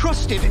most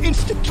trusted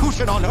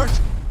institution on earth,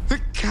 the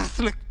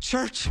Catholic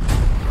Church.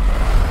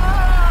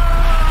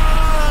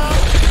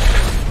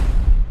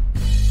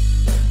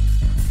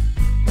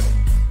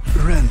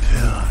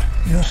 Renfield,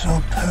 your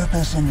sole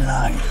purpose in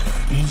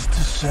life is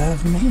to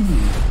serve me.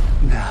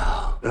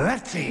 Now,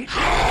 let's eat.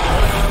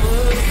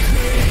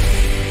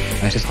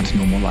 I just want a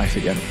normal life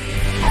again.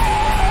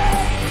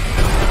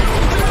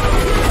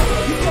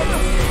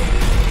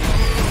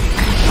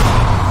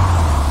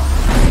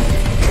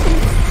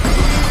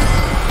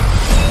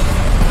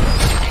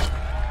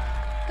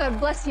 God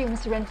bless you,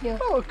 Mr. Renfield.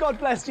 Oh, God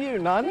bless you,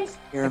 nuns.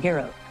 You're a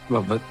hero.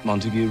 Robert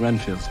Montague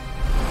Renfield.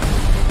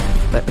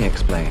 Let me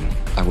explain.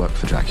 I work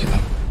for Dracula.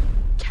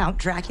 Count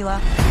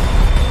Dracula?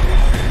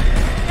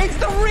 It's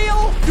the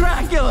real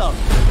Dracula!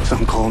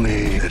 Some call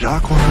me the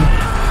Dark One.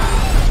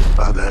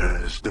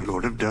 Others, the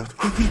Lord of Death.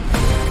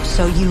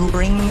 So you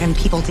bring in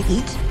people to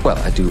eat? Well,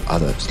 I do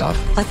other stuff.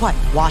 Like what?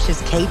 Wash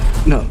his cape?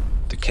 No,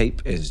 the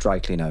cape is dry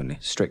clean only,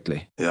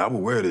 strictly. Yeah, I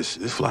will wear this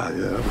fly,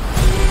 yeah.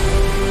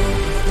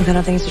 Look, I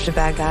don't think he's such a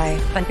bad guy,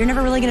 but you're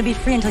never really gonna be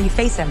free until you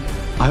face him.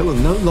 I will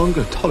no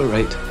longer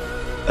tolerate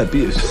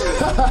abuse.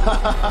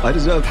 I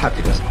deserve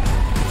happiness.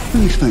 Let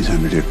me explain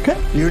something to you, okay?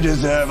 You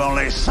deserve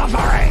only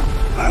suffering.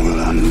 I will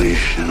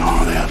unleash an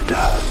army of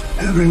death.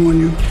 Everyone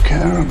you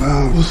care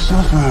about will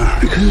suffer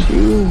because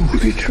you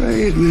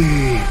betrayed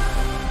me.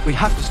 We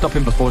have to stop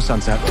him before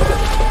sunset.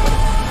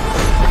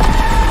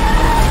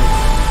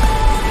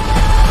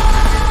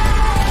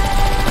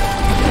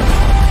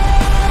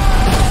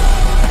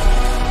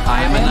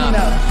 I am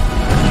enough.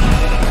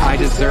 I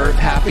deserve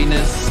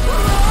happiness,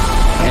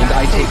 and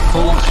I take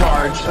full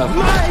charge of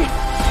my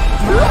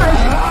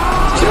life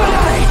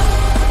today.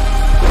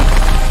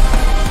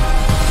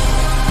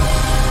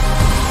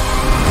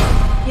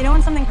 You know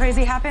when something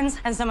crazy happens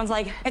and someone's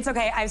like, it's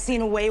okay, I've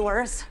seen way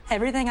worse.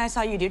 Everything I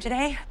saw you do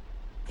today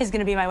is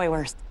gonna be my way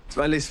worse. It's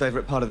my least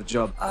favorite part of the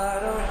job.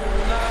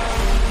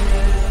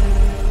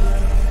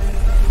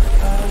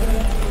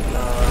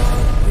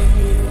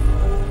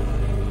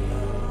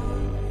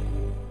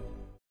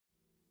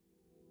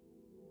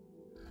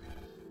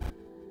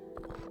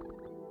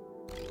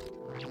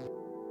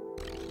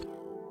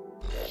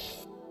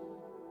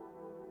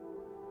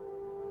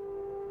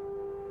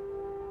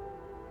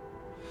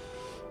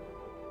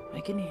 I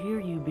can hear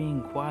you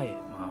being quiet,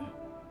 Mom.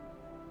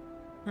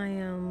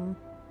 I,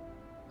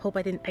 hope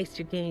I didn't ice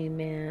your game,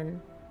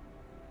 man.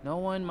 No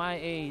one my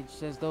age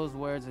says those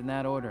words in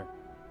that order.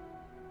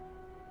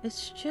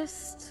 It's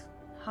just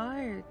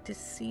hard to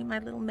see my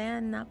little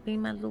man not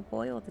being my little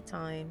boy all the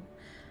time.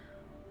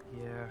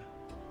 Yeah.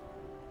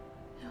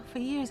 You know, for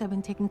years, I've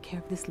been taking care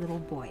of this little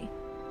boy.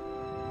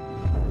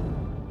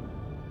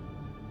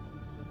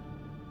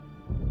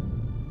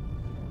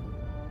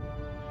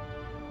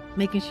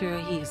 Making sure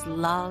he is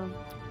loved,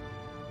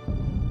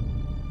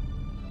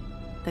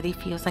 that he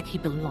feels like he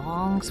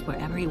belongs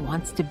wherever he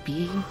wants to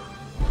be.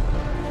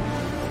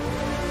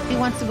 He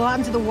wants to go out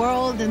into the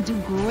world and do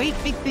great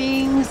big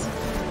things.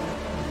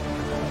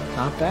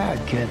 Not bad,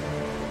 kid.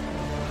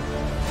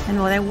 And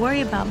what I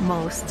worry about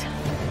most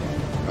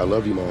I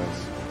love you,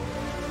 Miles.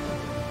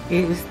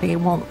 is they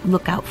won't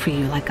look out for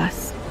you like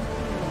us.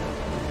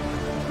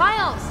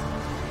 Miles!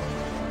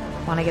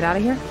 Wanna get out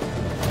of here?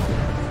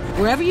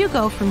 Wherever you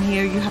go from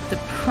here, you have to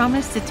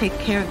promise to take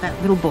care of that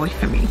little boy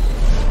for me.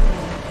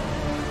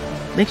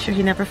 Make sure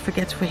he never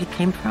forgets where he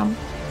came from.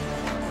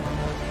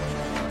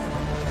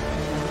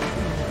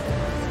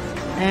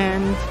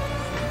 And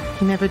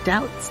he never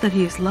doubts that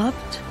he is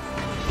loved.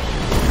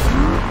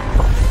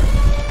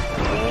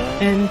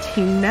 And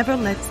he never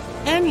lets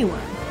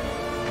anyone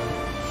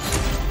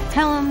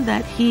tell him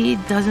that he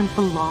doesn't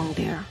belong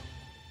there.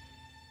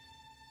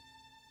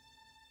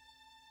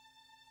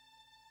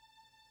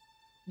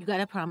 You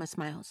gotta promise,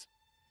 Miles.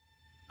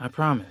 I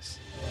promise.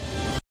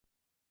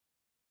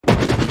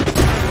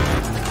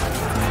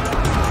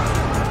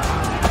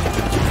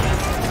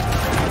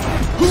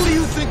 Who do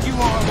you think you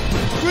are?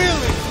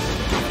 Really?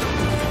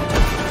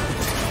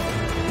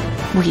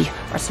 We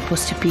are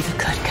supposed to be the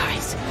good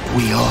guys.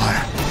 We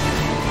are.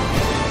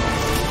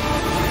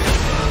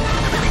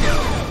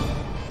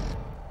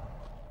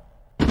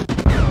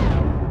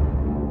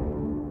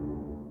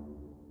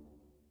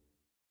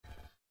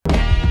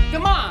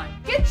 Come on,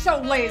 get your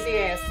lazy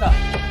ass up.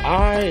 All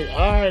right,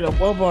 I'm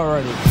up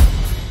already.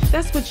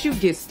 That's what you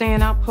get,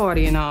 staying out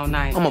partying all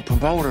night. I'm a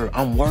promoter.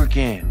 I'm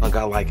working. I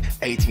got like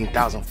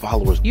 18,000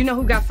 followers. You know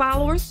who got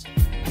followers?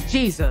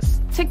 Jesus.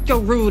 Take your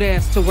rude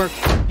ass to work.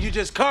 You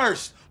just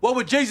cursed. What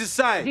would Jesus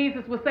say?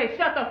 Jesus would say,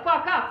 shut the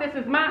fuck up. This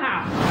is my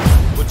house.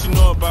 What you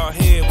know about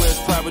head, where's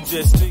private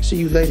jet stick? See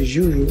you late as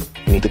usual.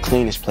 We need to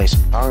clean this place.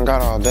 I done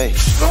got all day.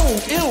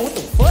 Oh, ew, what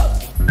the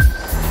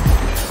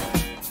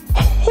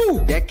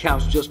fuck? That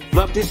couch just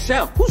fluffed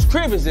itself. Whose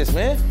crib is this,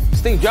 man?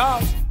 Steve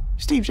Jobs?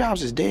 Steve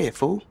Jobs is dead,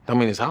 fool. I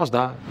mean, his house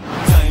died.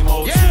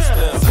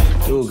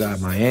 Yeah! Dude got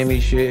Miami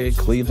shit,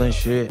 Cleveland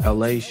shit,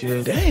 LA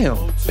shit.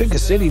 Damn, bigger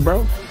city,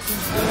 bro.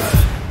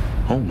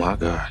 Oh my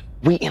God.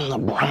 We in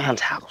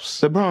LeBron's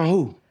house. LeBron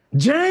who?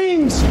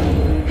 James!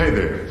 Hey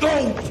there.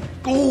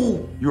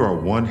 Go! You are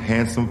one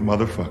handsome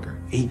motherfucker.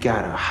 He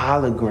got a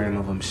hologram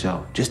of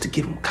himself just to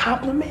give him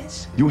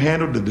compliments. You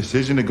handled the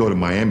decision to go to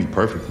Miami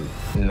perfectly.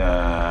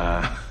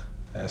 Nah,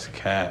 that's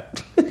cap.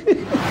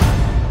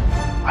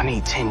 I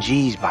need 10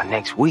 G's by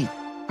next week.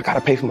 I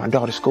gotta pay for my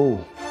daughter's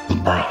school.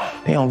 Bro,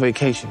 they on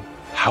vacation.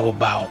 How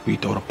about we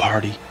throw the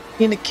party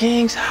In the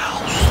king's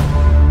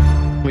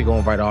house. We gonna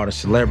invite all the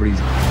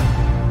celebrities.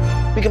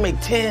 We can make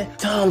 10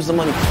 times the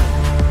money.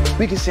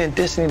 We can send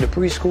Destiny to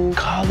preschool,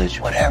 college,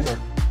 whatever.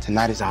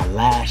 Tonight is our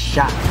last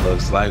shot.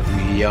 Looks like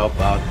we up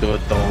out the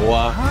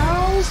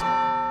house.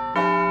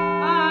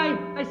 Hi,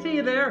 I see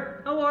you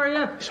there. How are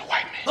you? It's a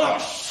white man. Oh,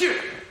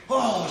 shit!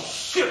 Oh,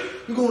 shit!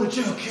 You're going to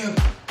jail, Kim.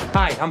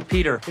 Hi, I'm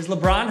Peter. Is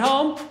LeBron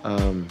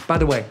home? By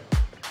the way,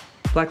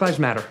 Black Lives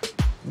Matter.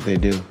 They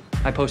do.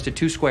 I posted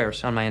 2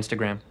 squares on my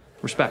Instagram.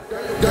 Respect.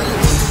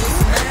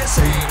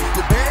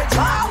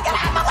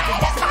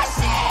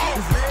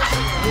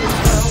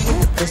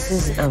 This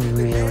is a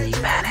really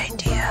bad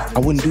idea. I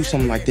wouldn't do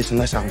something like this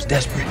unless I was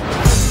desperate.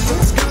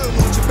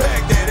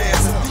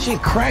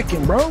 Shit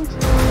cracking, bro.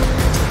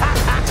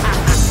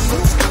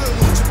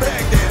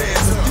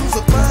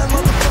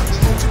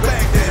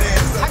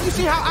 Have you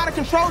seen how out of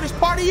control this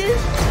party is?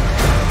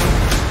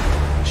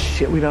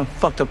 Shit, we done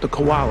fucked up the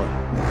koala.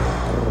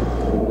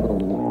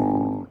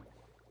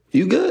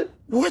 You good?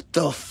 What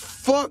the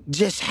fuck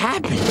just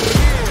happened?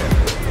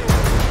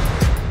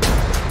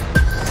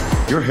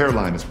 Your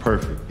hairline is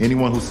perfect.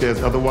 Anyone who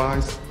says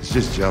otherwise is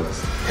just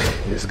jealous.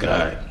 This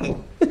guy.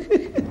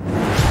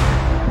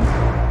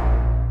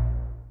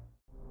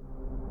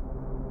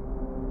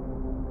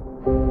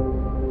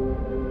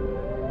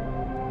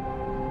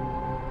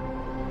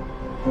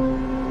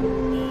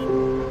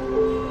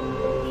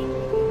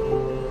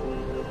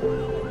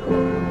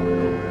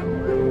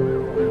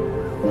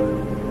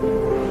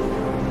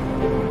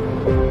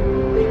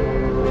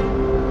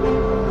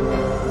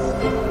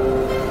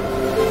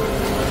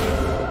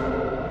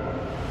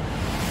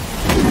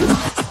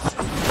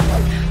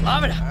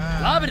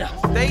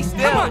 Stay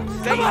still.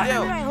 Stay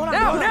still.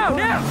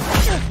 No.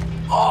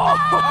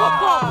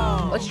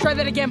 Oh. Let's try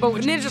that again, but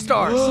with ninja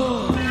stars.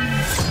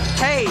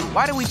 Hey,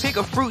 why did we pick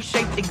a fruit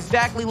shaped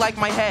exactly like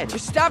my head?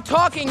 Just stop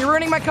talking. You're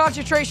ruining my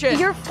concentration.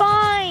 You're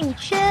fine.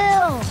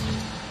 Chill.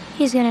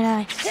 He's gonna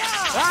die.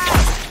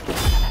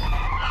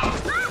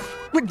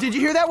 Wait, did you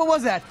hear that? What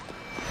was that?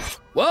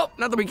 Well,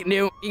 nothing we can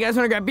do. You guys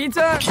want to grab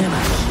pizza? Can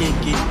I kick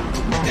it?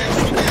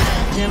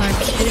 Can I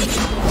kick it?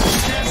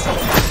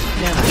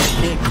 Can I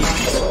kick it?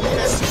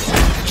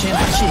 Can I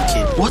kick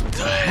it? What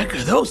the heck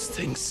are those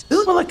things?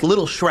 Those look like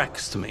little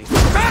Shreks to me. Can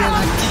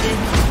I kick it?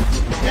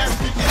 Can I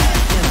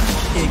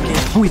kick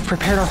it? We've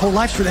prepared our whole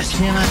lives for this.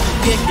 Can I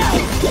kick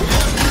it?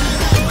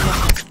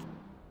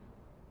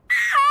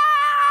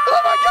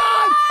 Oh my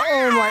God!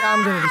 Oh my,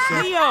 I'm gonna be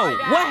sick. Leo,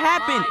 what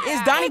happened?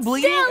 Is Donnie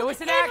bleeding? It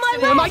was an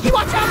accident. Mikey,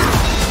 watch out!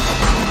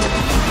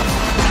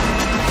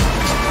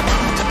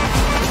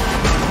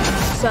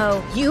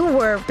 So, you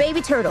were baby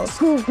turtles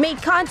who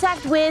made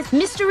contact with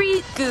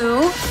mystery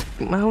goo.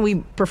 Well, we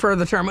prefer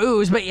the term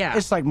ooze, but yeah.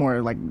 It's like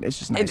more like, it's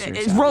just nicer.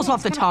 It rolls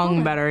off the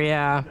tongue better,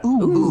 yeah.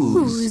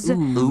 Ooze.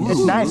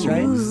 It's nice,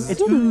 right?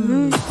 It's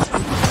ooze.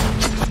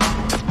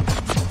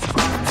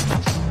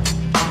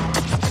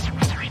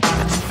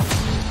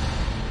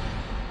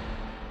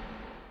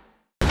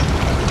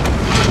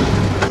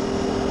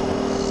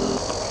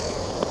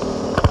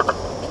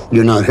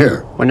 You're not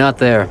here. We're not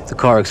there. The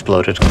car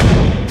exploded.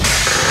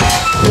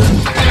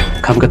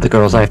 Come get the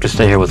girls. I have to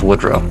stay here with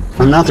Woodrow.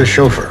 I'm not the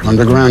chauffeur. I'm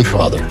the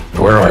grandfather.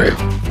 Where are you?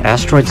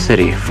 Asteroid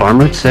City, Farm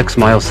Route 6,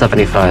 mile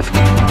 75.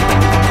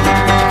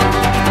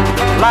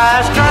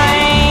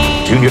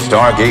 Junior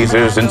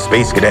stargazers and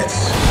space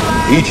cadets.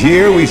 Each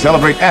year we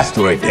celebrate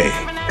Asteroid Day,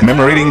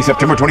 commemorating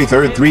September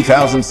 23rd,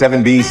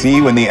 3007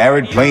 BC, when the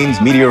arid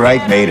plains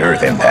meteorite made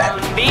Earth impact.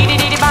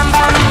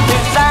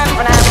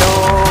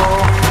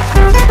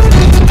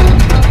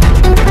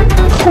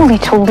 Holy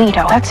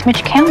Toledo, that's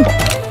Mitch Campbell.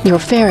 You were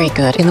very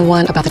good in the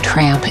one about the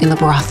tramp in the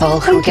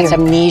brothel who gets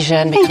amnesia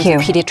and becomes a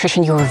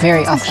pediatrician. You were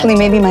very authentic. Actually,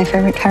 maybe my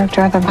favorite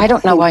character ever. I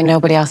don't know why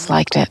nobody else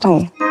liked it.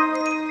 Oh.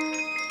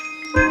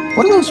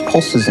 What do those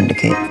pulses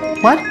indicate?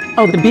 What?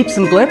 Oh, the beeps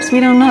and blips? We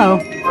don't know.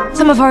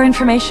 Some of our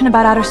information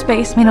about outer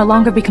space may no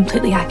longer be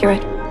completely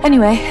accurate.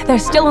 Anyway,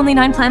 there's still only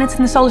 9 planets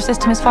in the solar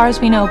system as far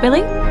as we know,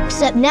 Billy.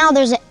 Except now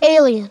there's an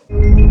alien.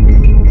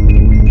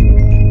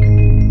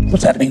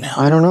 What's happening now?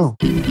 I don't know.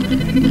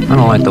 I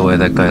don't like the way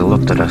that guy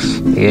looked at us.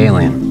 The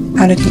alien.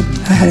 How did he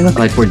look?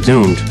 Like we're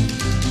doomed.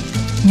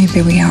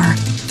 Maybe we are.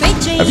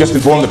 I've just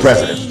informed the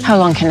president. How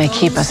long can they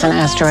keep us in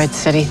Asteroid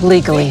City,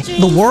 legally?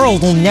 The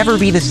world will never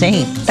be the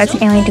same. That's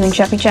an alien doing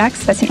jumping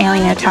jacks. That's an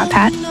alien in a top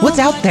hat. What's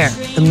out there?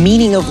 The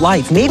meaning of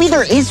life. Maybe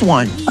there is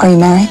one. Are you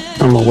married?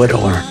 I'm a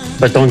widower.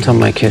 But don't tell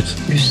my kids.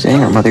 You're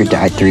saying her mother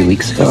died 3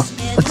 weeks ago?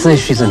 Let's say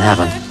she's in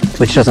heaven.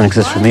 Which doesn't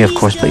exist for me, of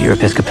course, but you're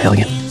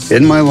Episcopalian.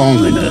 In my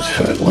loneliness,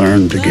 I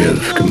learned to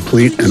give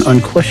complete and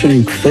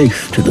unquestioning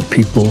faith to the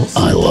people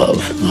I love.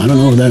 I don't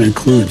know if that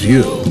includes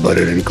you, but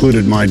it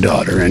included my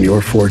daughter and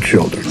your 4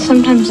 children.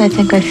 Sometimes I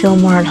think I feel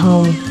more at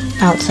home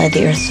outside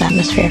the Earth's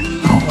atmosphere.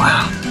 Oh,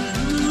 wow.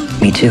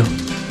 Me too.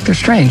 They're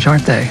strange,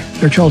 aren't they?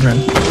 They're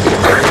children.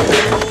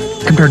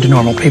 Compared to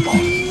normal people.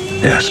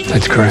 Yes,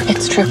 that's correct.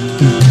 It's true.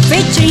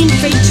 Freight train,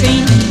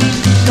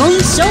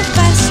 going so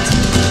fast.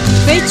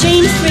 Freight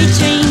train,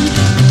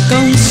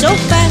 going so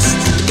fast.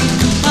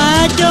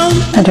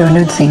 I do a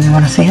nude scene. You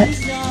want to see it?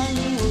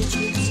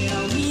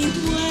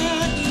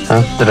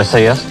 Huh? Did I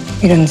say yes?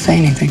 You didn't say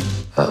anything.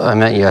 I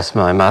meant yes.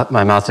 My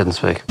mouth didn't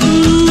speak.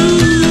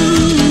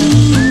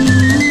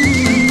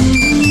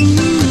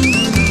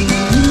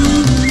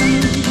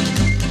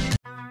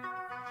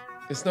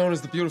 It's known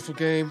as the beautiful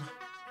game,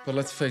 but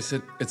let's face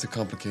it, it's a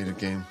complicated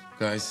game.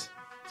 Guys,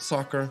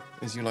 soccer,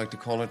 as you like to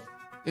call it,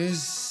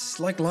 is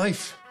like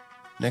life.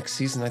 Next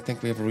season, I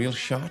think we have a real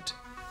shot.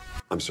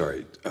 I'm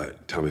sorry,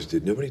 Thomas,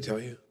 did nobody tell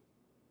you?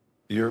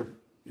 You're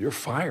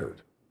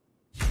fired.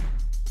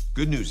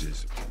 Good news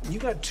is, you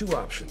got 2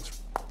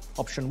 options.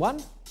 Option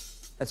 1,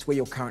 that's where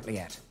you're currently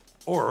at.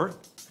 Or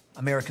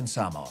American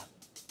Samoa.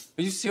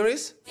 Are you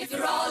serious? If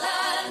you're all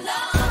alone,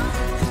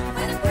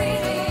 when the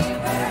pretty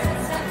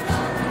birds have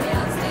flown, the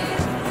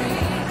outstanding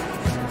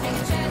free, take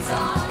a chance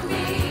on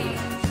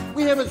me.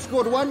 We haven't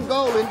scored 1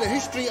 goal in the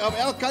history of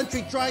our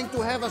country trying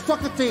to have a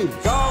soccer team.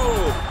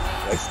 Go!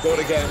 They scored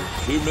again.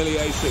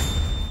 Humiliation.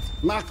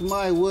 Mark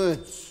my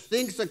words,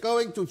 things are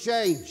going to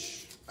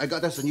change. I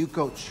got us a new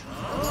coach.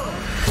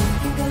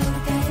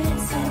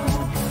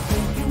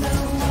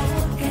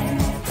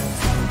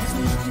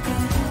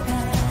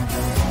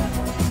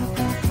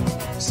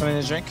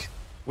 Something to drink?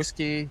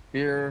 Whiskey,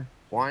 beer,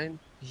 wine?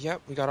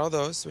 Yep, we got all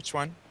those. Which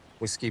one?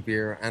 Whiskey,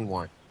 beer, and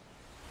wine.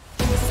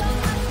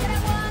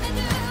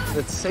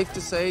 It's safe to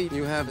say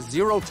you have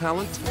 0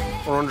 talent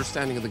or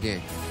understanding of the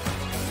game.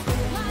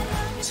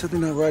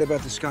 Something not right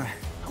about this guy.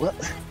 Well,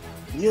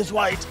 he is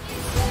white.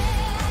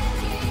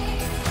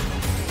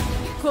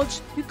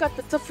 Coach, you got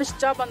the toughest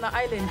job on the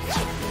island.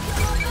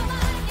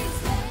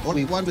 What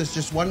we want is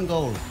just 1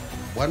 goal.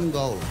 1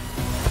 goal.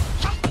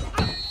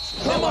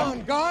 Come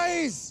on,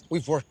 guys!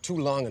 We've worked too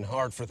long and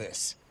hard for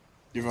this.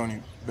 You've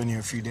only been here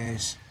a few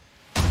days.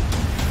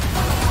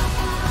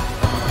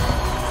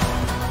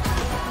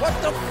 What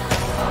the?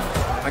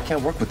 I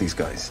can't work with these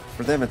guys.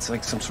 For them, it's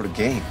like some sort of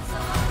game.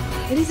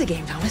 It is a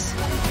game, Thomas.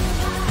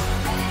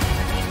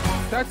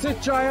 That's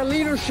it, Jaya.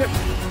 Leadership.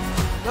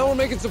 Now we're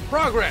making some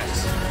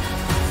progress.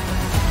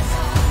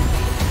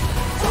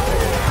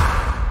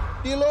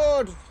 Dear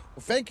Lord,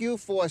 thank you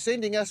for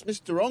sending us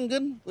Mr.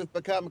 Ongen. We've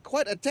become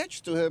quite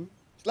attached to him.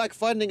 It's like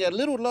finding a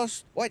little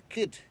lost white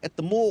kid at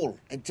the mall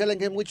and telling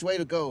him which way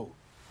to go.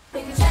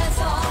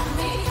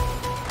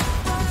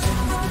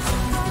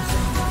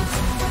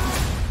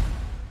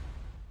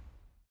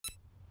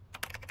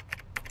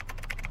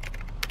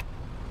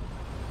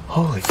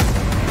 Holy.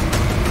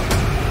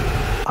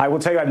 I will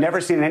tell you, I've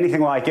never seen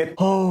anything like it.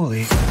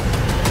 Holy.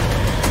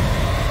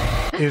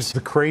 Is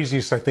the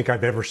craziest I think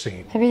I've ever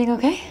seen. Everything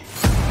okay?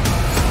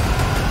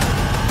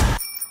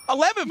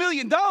 $11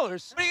 million? What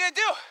are you gonna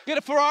do? Get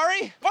a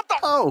Ferrari? What the?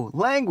 Oh,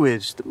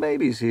 language. The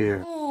baby's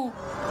here.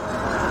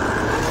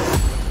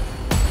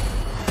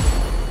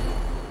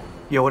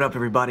 Yo, what up,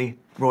 everybody?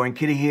 Roaring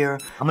Kitty here.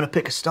 I'm gonna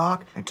pick a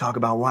stock and talk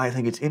about why I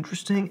think it's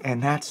interesting,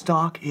 and that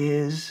stock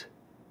is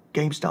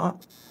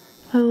GameStop.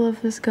 I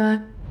love this guy.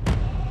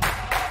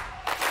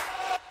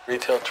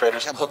 Retail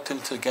traders have hooked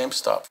into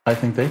GameStop. I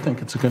think they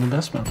think it's a good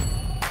investment.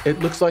 It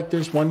looks like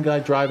there's one guy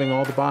driving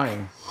all the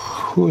buying.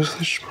 Who is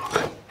this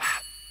schmuck?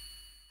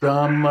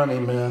 Dumb money,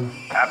 man.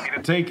 Happy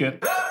to take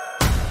it.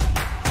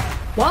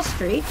 Wall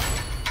Street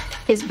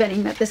is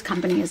betting that this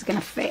company is going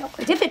to fail.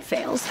 And if it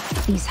fails,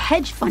 these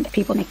hedge fund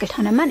people make a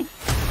ton of money.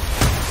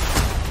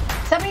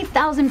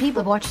 70,000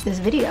 people have watched this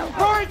video.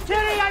 Roaring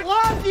Kitty, I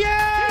love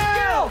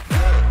you!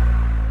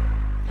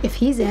 If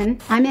he's in,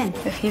 I'm in.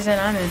 If he's in,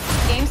 I'm in.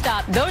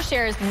 GameStop, those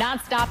shares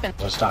not stopping.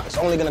 The stock is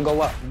only gonna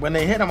go up. When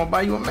they hit, I'm gonna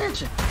buy you a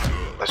mansion.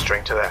 Let's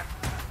drink to that.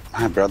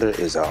 My brother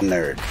is a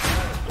nerd.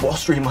 Wall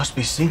Street must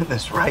be seeing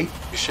this, right?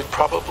 You should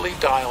probably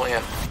dial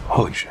in.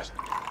 Holy shit.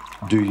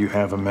 Do you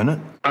have a minute?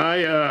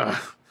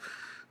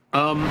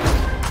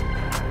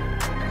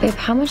 Babe,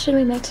 how much did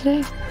we make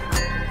today?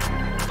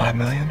 5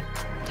 million?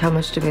 How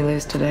much did we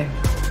lose today?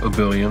 $1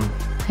 billion.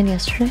 And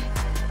yesterday?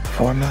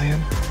 4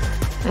 million?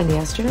 And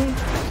yesterday?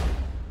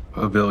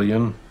 $1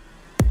 billion.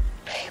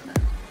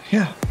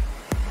 Yeah.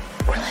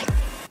 We're like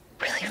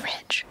really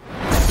rich.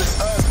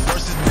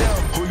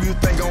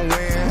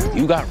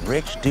 You got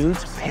rich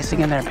dudes pissing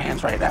in their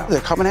pants right now. They're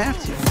coming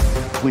after you.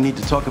 We need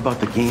to talk about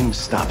the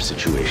GameStop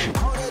situation.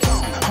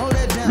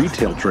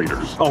 Retail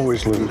traders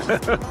always lose.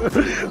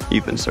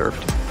 You've been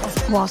served.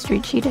 Wall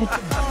Street cheated.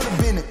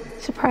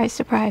 Surprise,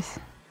 surprise.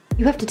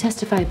 You have to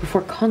testify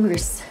before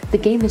Congress. The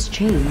game has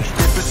changed.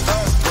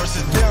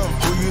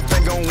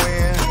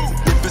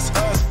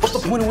 What's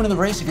the point of winning the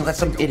race if you let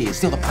some idiot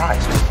steal the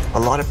prize? A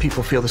lot of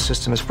people feel the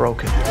system is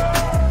broken.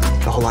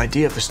 The whole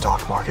idea of the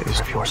stock market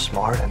is if you're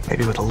smart and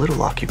maybe with a little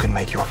luck you can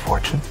make your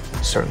fortune.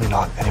 Certainly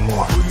not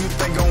anymore.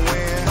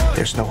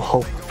 There's no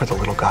hope for the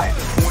little guy.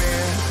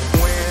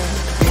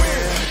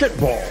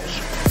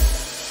 Shitballs.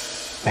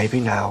 Maybe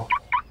now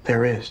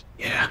there is.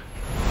 Yeah.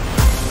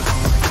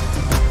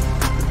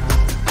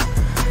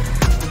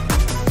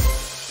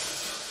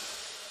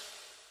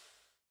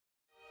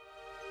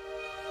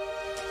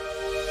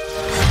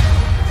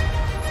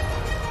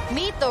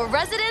 Meet the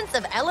residents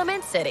of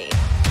Element City.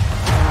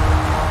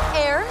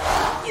 Air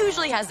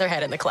usually has their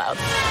head in the clouds.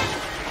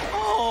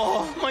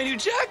 Oh, my new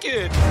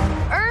jacket.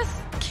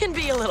 Earth can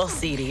be a little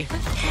seedy.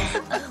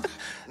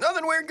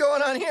 Nothing weird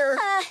going on here.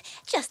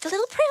 Just a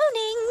little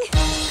pruning.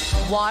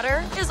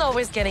 Water is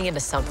always getting into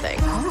something.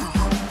 Help!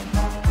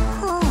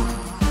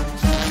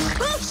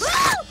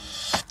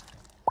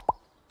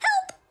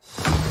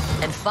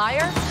 And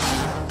fire,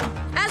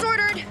 as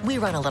ordered, we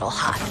run a little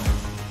hot.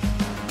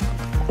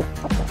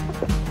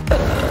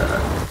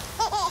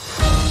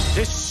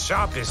 This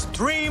shop is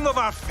dream of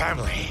our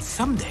family.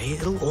 Someday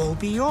it'll all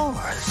be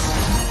yours.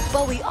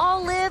 But we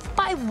all live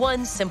by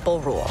one simple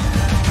rule.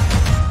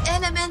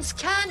 Elements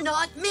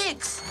cannot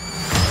mix.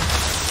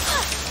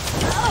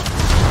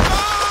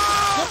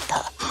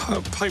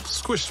 The pipe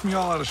squished me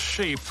all out of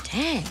shape.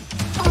 Dang.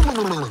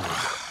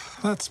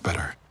 That's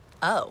better.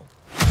 Oh.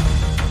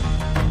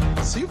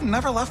 So you've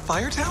never left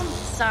Firetown?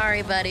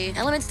 Sorry, buddy.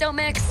 Elements don't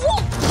mix.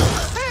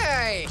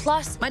 Hey!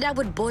 Plus, my dad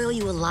would boil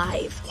you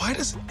alive. Why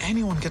does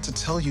anyone get to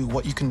tell you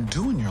what you can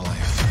do in your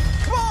life?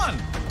 Come on!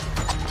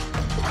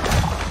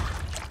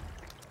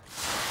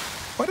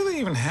 Why do they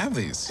even have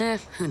these?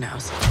 Who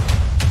knows?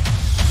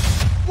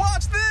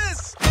 Watch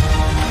this!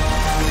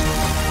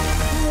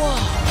 Whoa.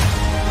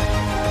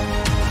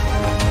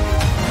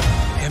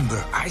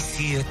 Ember, I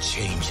see a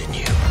change in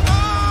you.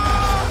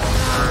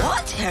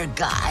 What, hair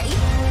guy?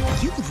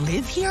 You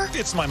live here?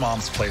 It's my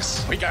mom's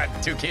place. We got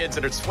 2 kids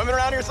that are swimming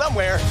around here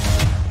somewhere.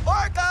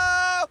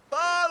 Orca!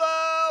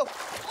 Follow!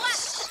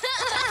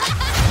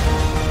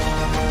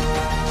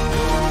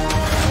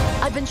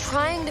 I've been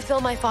trying to fill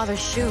my father's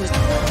shoes,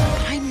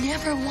 but I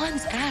never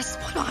once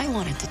asked what I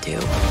wanted to do.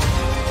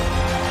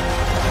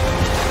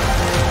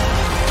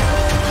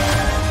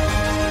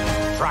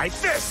 Try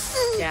this!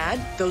 Dad,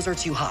 those are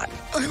too hot.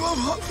 I love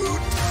hot food.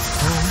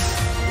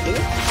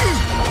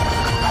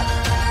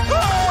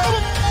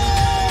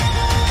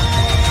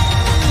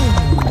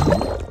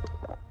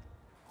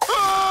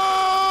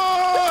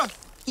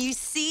 You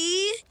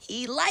see?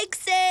 He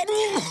likes it.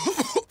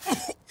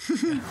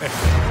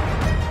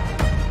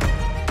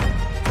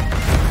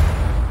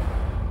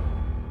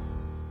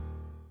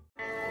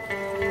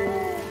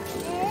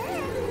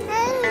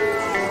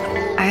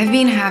 I've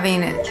been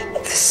having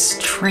the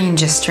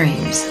strangest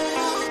dreams.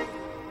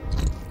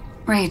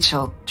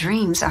 Rachel,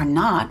 dreams are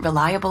not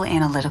reliable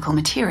analytical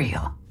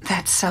material.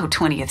 That's so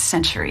 20th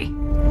century.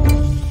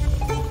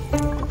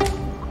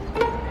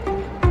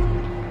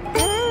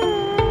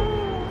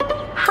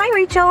 Hi,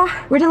 Rachel.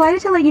 We're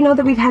delighted to let you know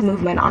that we've had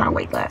movement on our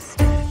wait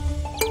list.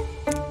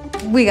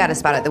 We got a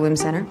spot at the Womb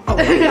Center. Oh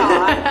my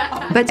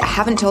God. But I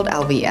haven't told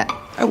Alvy yet.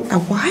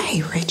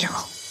 Why, Rachel?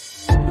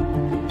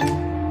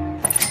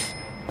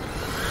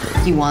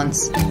 He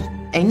wants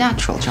a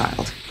natural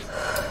child.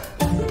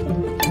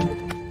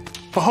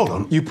 But hold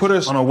on, you put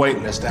us on a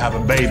wait list to have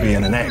a baby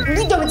and an egg.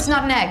 No, it's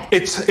not an egg.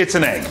 It's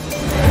an egg.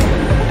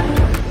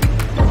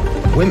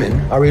 Women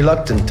are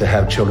reluctant to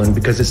have children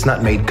because it's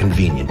not made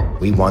convenient.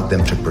 We want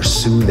them to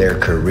pursue their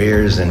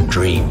careers and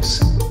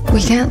dreams.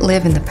 We can't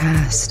live in the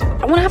past.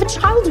 I want to have a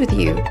child with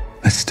you.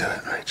 Let's do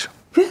it, Rachel.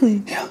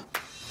 Really? Yeah.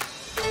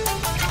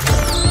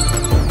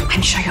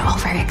 I'm sure you're all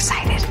very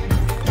excited.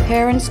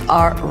 Parents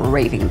are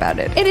raving about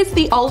it. It is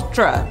the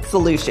ultra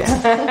solution.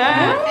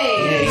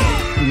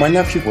 My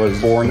nephew was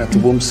born at the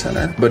Womb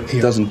Center, but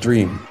he doesn't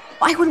dream.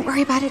 I wouldn't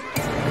worry about it.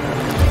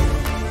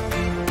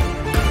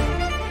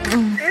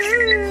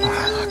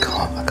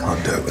 I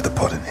can't do it with the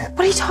pod in here.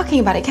 What are you talking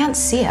about? It can't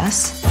see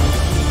us.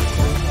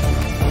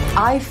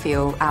 I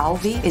feel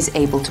Alvy is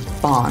able to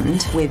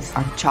bond with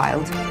our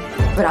child,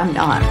 but I'm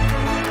not.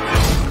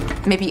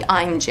 Maybe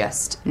I'm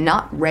just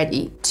not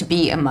ready to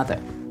be a mother.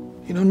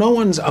 You know, no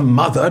one's a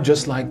mother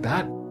just like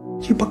that.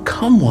 You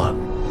become one.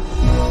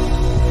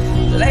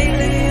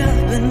 Lately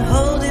I've been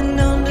holding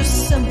on to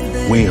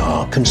something. We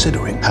are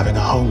considering having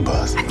a home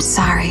birth. I'm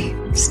sorry.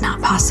 It's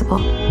not possible.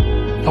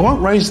 I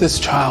won't raise this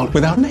child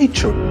without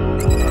nature.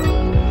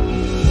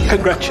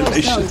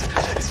 Congratulations.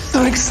 It's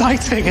so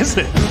exciting,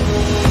 isn't it?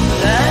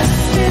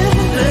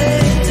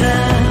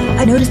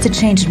 I noticed a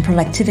change in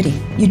productivity.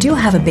 You do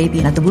have a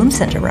baby at the womb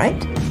center,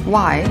 right?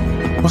 Why?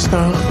 What's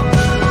going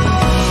on?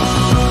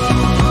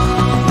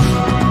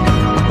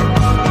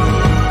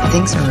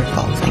 Things are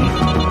evolving.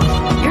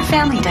 Your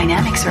family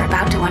dynamics are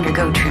about to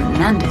undergo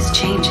tremendous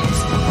changes.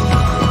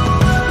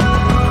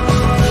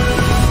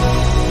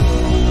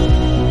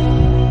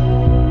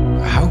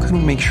 How can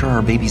we make sure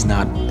our baby's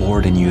not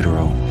bored in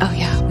utero? Oh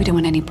yeah, we don't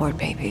want any bored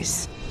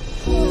babies.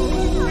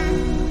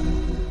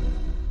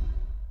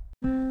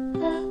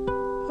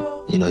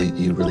 You know,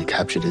 you really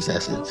captured his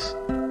essence.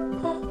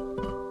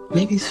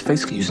 Maybe his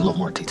face could use a little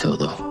more detail,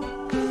 though.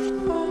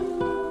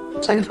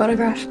 It's like a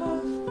photograph.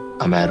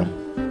 I'm Adam.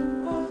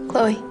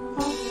 Chloe.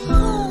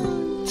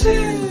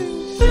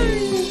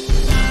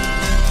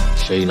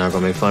 Sure you're not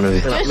gonna make fun of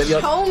it? Just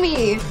show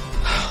me.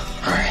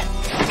 Alright.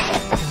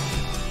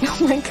 Oh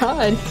my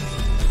god.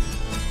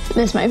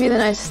 This might be the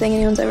nicest thing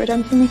anyone's ever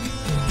done for me.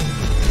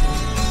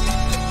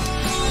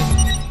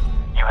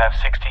 You have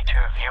 62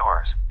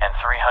 viewers and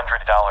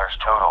 $300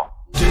 total.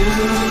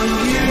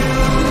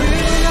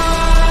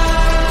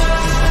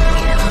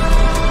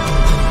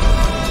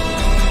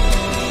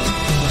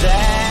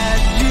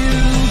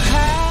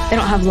 They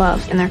don't have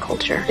love in their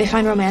culture. They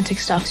find romantic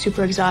stuff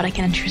super exotic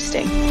and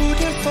interesting.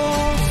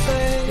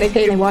 They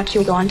pay and they watch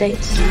you go on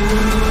dates.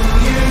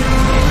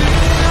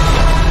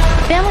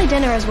 Family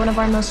dinner is one of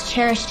our most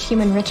cherished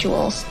human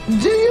rituals.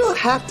 Do you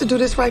have to do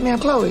this right now,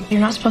 Chloe? You're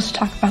not supposed to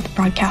talk about the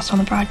broadcast on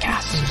the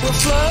broadcast. We're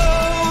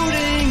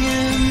floating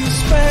in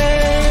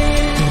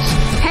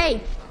space.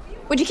 Hey,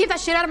 would you keep that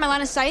shit out of my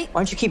line of sight?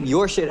 Why don't you keep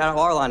your shit out of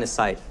our line of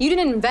sight? You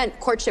didn't invent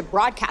courtship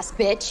broadcast,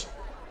 bitch.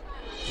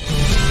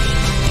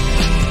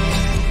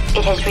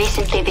 It has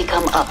recently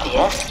become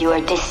obvious you are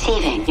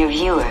deceiving your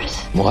viewers.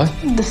 What?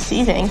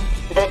 Deceiving?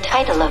 The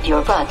title of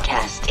your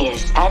broadcast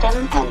is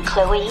Adam and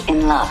Chloe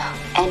in Love,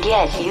 and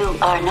yet you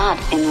are not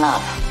in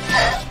love.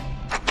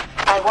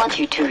 I want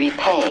you to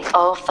repay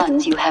all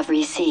funds you have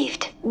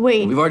received.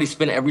 Wait. We've already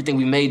spent everything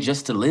we made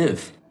just to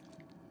live.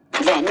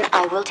 Then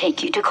I will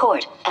take you to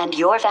court, and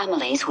your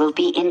families will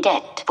be in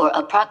debt for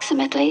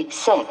approximately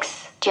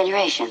 6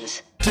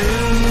 generations.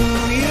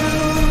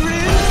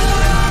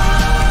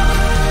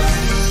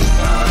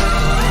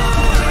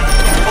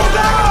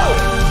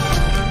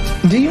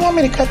 Do you want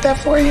me to cut that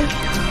for you?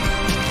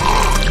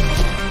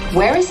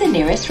 Where is the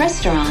nearest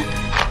restaurant?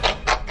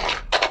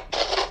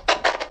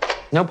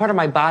 No part of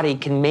my body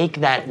can make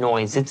that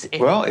noise.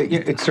 Well,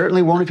 it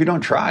certainly won't if you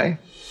don't try.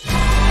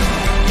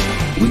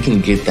 We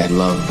can get that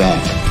love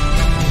back.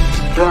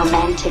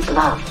 Romantic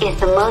love is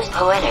the most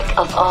poetic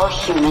of all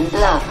human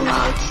love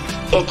modes.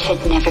 It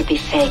should never be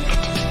faked.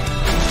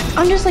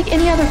 I'm just like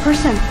any other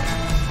person.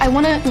 I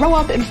want to grow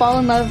up and fall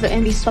in love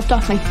and be swept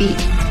off my feet.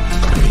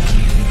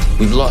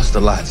 We've lost a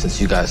lot since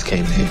you guys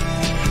came here.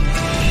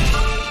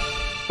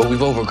 But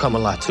we've overcome a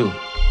lot, too.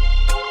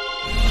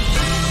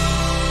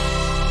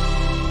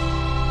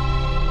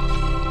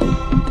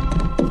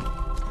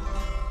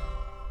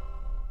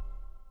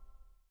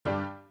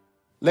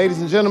 Ladies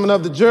and gentlemen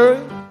of the jury,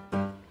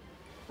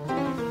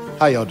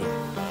 how y'all doing?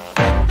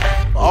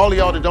 All of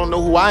y'all that don't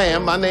know who I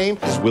am, my name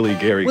is Willie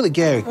Gary. Willie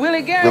Gary.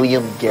 Willie Gary.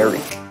 William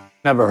Gary.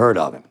 Never heard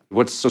of him.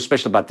 What's so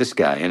special about this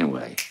guy,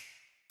 anyway?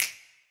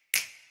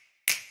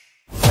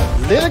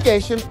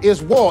 Litigation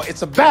is war.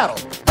 It's a battle.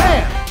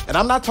 Bam! And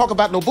I'm not talking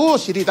about no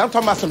bullshit either. I'm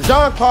talking about some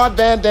Jean-Claude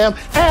Van Damme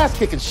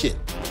ass-kicking shit.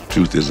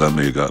 Truth is, I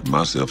may have got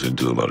myself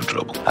into a lot of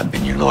trouble. I've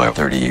been your lawyer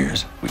 30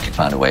 years. We can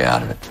find a way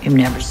out of it. You've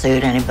never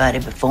sued anybody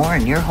before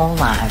in your whole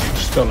life.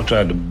 This fella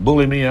tried to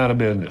bully me out of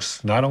business,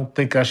 and I don't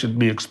think I should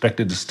be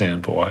expected to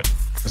stand for it.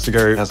 Mr.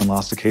 Gary hasn't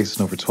lost a case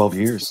in over 12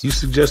 years. You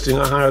suggesting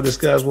I hire this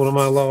guy as one of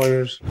my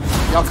lawyers?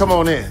 Y'all come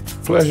on in.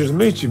 Pleasure to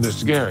meet you,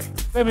 Mr. Gary.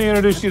 Let me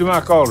introduce you to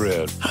my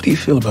comrade. How do you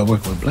feel about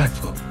working with black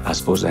folk? I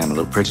suppose I am a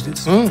little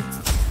prejudiced.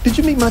 Did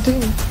you meet my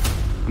team?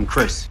 I'm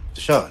Chris.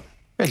 Deshaun.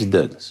 Reggie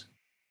Douglas.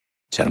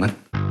 Gentlemen.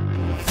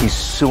 He's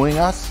suing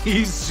us?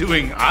 He's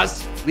suing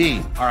us?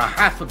 We are a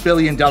 $500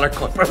 million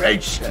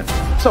corporation.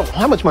 So,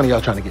 how much money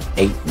y'all trying to get?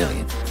 $8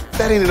 million.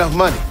 That ain't enough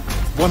money.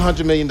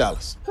 $100 million.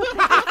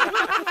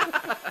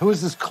 Who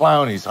is this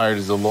clown he's hired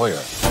as a lawyer?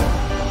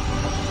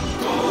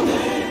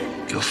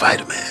 You're a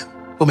fighter, man.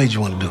 What made you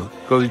want to do it?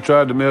 Because he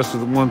tried to mess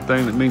with the one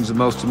thing that means the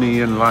most to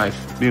me in life,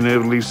 being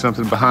able to leave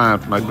something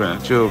behind for my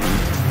grandchildren.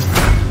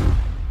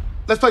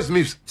 Let's play some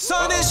music.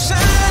 Sun is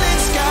shining,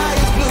 sky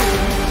is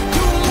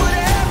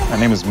blue. My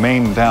name is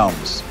Mayhem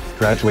Downs.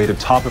 Graduated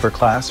top of her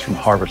class from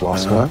Harvard Law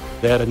School.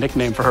 They had a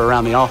nickname for her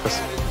around the office.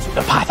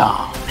 The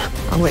Python.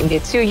 I wouldn't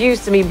get too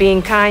used to me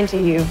being kind to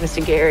you,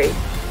 Mr. Gary.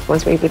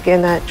 Once we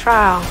begin that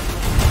trial,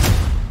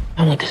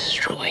 I want to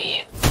destroy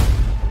you.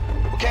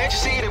 Can't you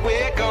see that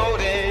we're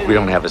golden? We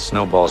don't have a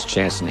snowball's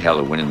chance in hell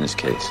of winning this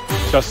case.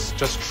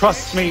 Just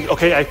trust me,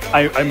 okay?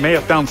 I may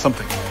have found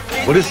something.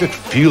 What does it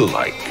feel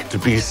like to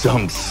be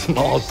some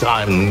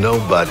small-time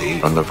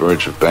nobody on the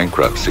verge of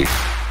bankruptcy?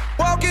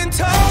 Walking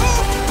tall,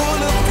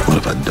 What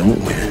if I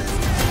don't win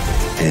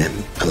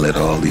and I let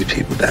all these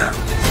people down?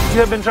 You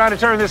have been trying to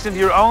turn this into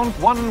your own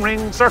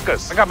one-ring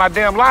circus. I got my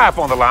damn life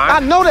on the line. I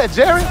know that,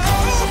 Jerry.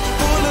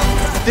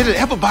 Did it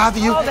ever bother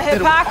you? Oh, the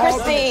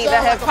hypocrisy,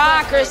 the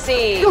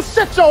hypocrisy. You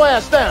sit your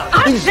ass down.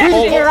 I'm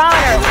judging, Your Honor.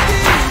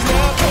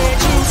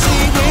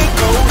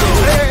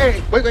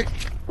 Hey, wait.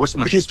 What's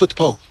my... We can't split the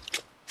pole.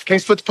 Can't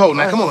split the pole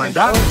now. Come on,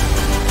 Doc.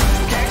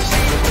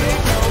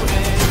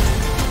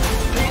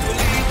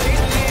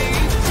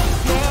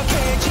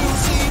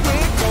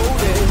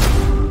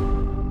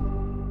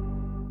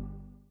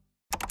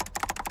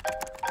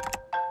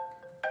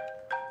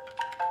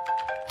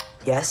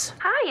 Yes?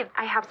 Hi,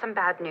 I have some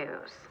bad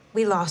news.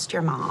 We lost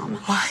your mom.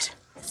 What?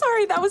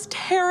 Sorry, that was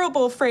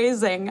terrible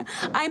phrasing.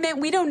 I meant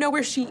we don't know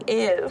where she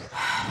is.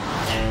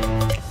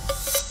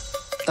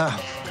 Oh,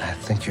 I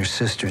think your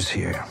sister's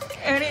here.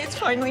 Annie, it's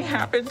finally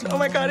happened. Oh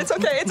my God, it's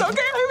okay, I'm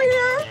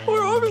here.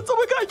 We're orphans. Oh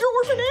my God, you're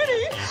Orphan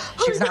Annie.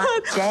 Oh She's my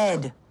not God.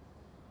 dead.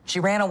 She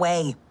ran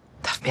away.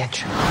 That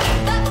bitch.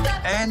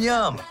 And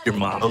Yum, your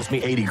mom owes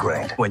me 80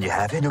 grand. When you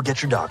have it, you'll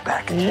get your dog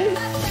back.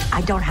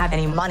 I don't have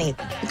any money.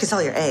 You can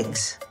sell your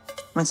eggs.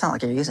 I mean, it's not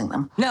like you're using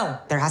them. No,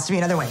 there has to be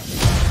another way.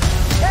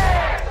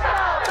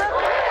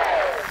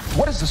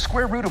 What is the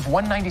square root of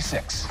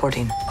 196?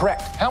 14.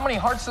 Correct. How many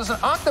hearts does an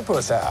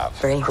octopus have?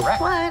 3.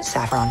 Correct. What?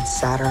 Saffron,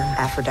 Saturn,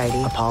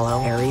 Aphrodite,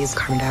 Apollo, Aries,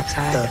 carbon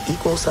dioxide, the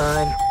equal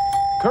sign.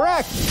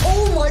 Correct.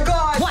 Oh my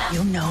God! What?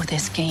 You know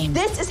this game.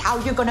 This is how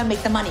you're gonna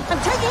make the money.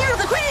 I'm taking you to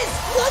the quiz!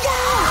 Look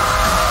out!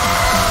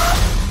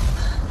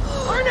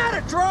 Learn how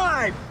to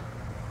drive.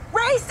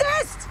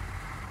 Racist!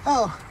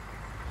 Oh.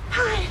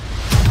 Hi.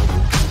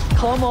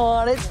 Come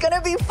on, it's gonna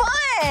be fun!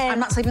 I'm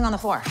not sleeping on the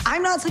floor.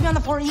 I'm not sleeping on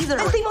the floor either.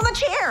 I sleep on the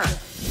chair.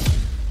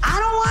 I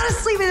don't want to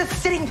sleep in a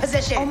sitting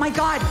position. Oh my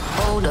God.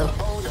 Hold up.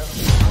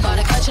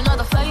 Gotta catch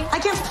another fight. I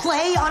can't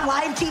play on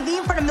live TV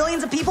in front of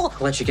millions of people.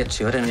 I'll let you get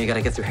to it, and you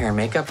gotta get through hair and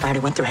makeup. I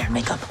already went through hair and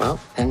makeup. Well,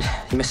 then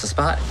you missed a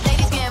spot.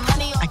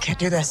 I can't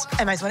do this.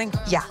 Am I sweating?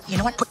 Yeah. You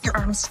know what? Put your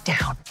arms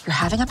down. You're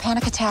having a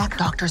panic attack.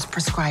 Doctors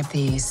prescribe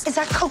these. Is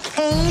that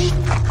cocaine?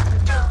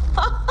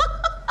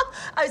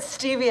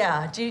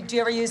 Stevia. Do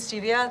you ever use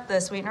stevia, the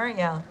sweetener?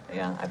 Yeah,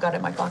 I've got it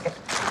in my pocket.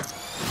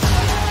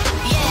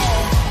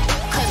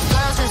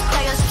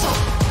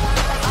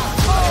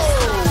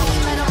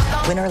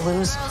 Win or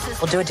lose,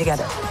 we'll do it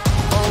together.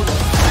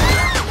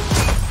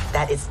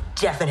 That is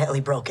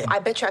definitely broken. I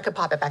bet you I could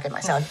pop it back in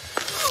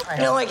myself.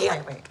 No, I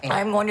can't. Wait.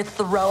 I'm going to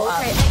throw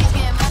up.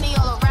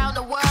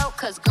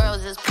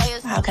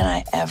 How can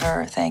I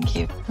ever thank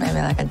you? Maybe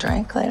like a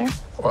drink later?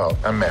 Well,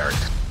 I'm married.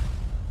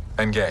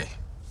 And gay.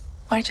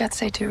 Why'd you have to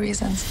say 2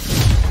 reasons?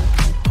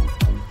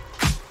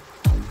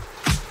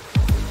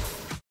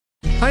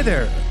 Hi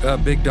there,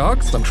 big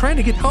dogs. I'm trying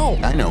to get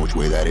home. I know which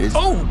way that is.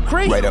 Oh,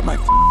 great. Right up my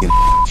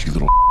you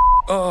little.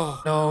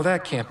 Oh, no,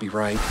 that can't be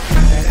right.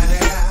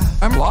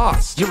 I'm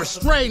lost. You're a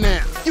stray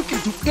now. You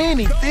can do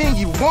anything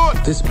you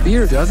want. This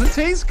beer doesn't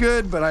taste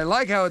good, but I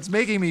like how it's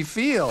making me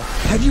feel.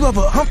 Have you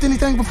ever humped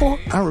anything before?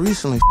 I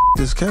recently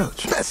this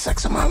couch. Best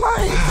sex of my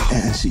life.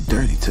 And she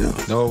dirty, too.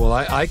 Oh, well,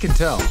 I can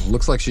tell.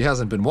 Looks like she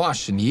hasn't been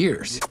washed in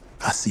years.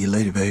 I'll see you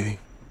later, baby.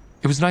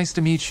 It was nice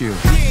to meet you.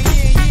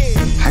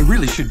 I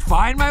really should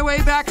find my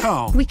way back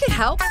home. We could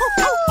help.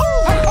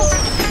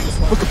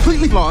 We're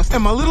completely lost,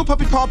 and my little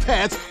puppy paw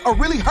pads are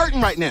really hurting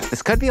right now.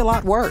 This could be a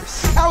lot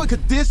worse. How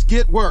could this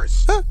get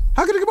worse? Huh?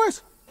 How could it get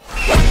worse?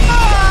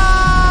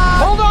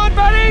 Hold on,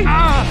 buddy!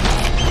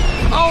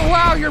 Oh,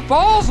 wow, your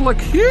balls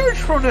look huge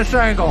from this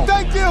angle.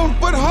 Thank you,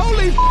 but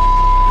holy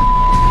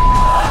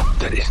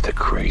That is the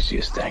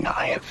craziest thing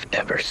I have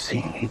ever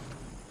seen.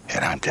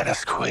 And I'm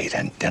Dennis Quaid,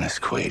 and Dennis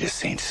Quaid has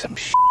seen some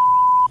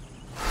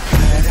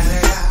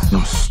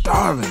I'm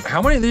starving.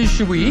 How many of these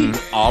should we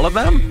eat? All of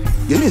them?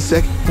 Give me a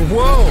second.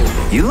 Whoa.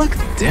 You look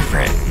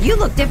different. You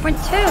look different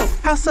too.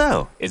 How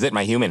so? Is it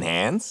my human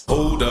hands?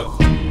 Hold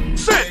up.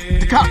 Sit!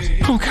 The cops!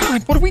 Oh,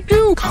 God, what do we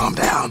do? Calm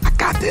down. I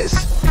got this.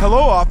 Hello,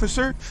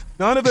 officer.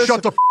 None of this.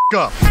 Shut the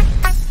up.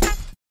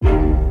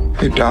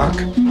 Hey, Doc.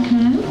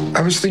 Mm-hmm.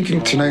 I was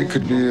thinking tonight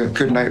could be a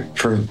good night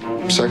for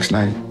sex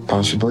night,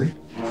 possibly.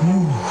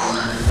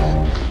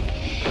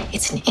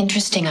 It's an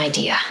interesting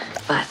idea,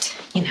 but,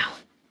 you know,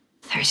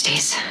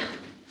 Thursdays.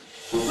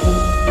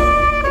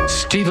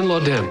 Stephen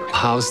Lodin,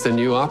 how's the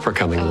new opera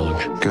coming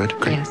along? Good,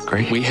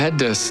 great. We had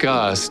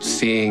discussed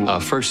seeing a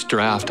first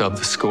draft of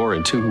the score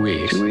in 2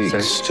 weeks. 2 weeks. Is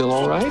that still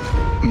all right?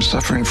 I'm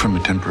suffering from a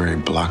temporary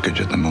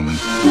blockage at the moment.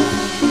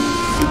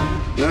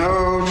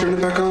 No, turn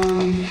it back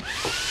on.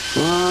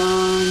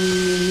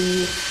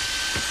 1.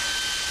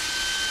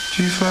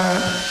 G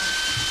flat.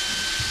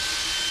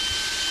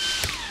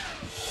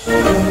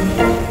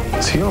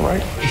 Is he all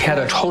right? He had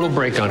a total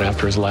breakdown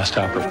after his last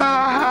opera.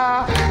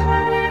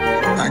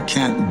 I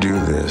can't do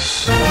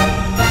this.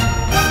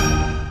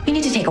 You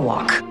need to take take a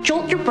walk.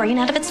 Jolt your brain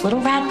out of its little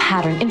rat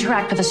pattern.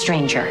 Interact with a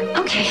stranger.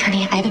 Okay,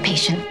 honey, I have a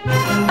patient.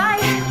 Bye.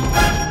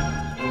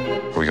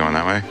 Are we going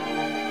that way?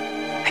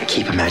 I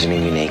keep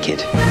imagining you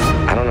naked.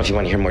 I don't know if you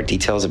want to hear more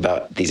details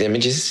about these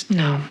images.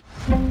 No.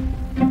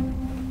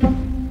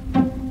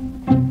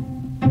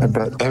 I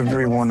bet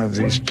every one of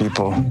these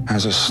people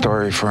has a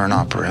story for an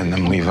opera in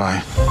them, Levi.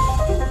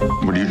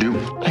 What do?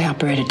 I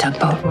operate a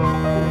tugboat.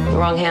 In the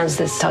wrong hands,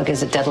 this tug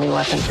is a deadly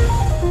weapon.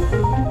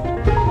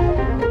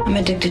 I'm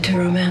addicted to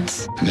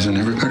romance. Isn't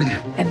everybody?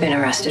 I've been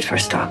arrested for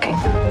stalking.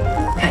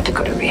 I had to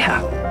go to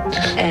rehab.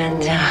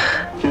 And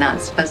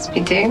not supposed to be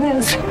doing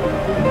this.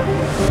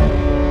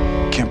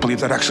 Can't believe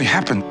that actually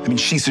happened. I mean,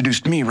 she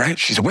seduced me, right?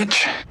 She's a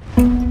witch.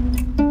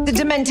 The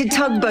demented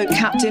tugboat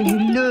captain who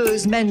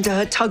lures men to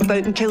her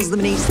tugboat and kills them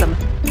and eats them.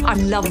 I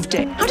loved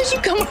it. How did you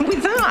come up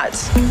with that?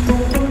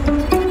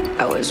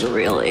 I was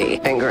really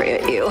angry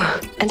at you.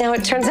 And now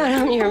it turns out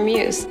I'm your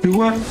muse. You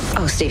what?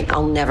 Oh, Steve,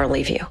 I'll never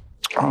leave you.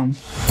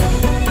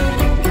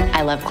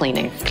 I love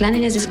cleaning.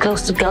 Cleanliness is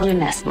close to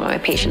godliness. When my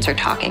patients are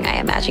talking, I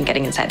imagine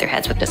getting inside their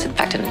heads with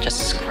disinfectant and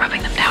just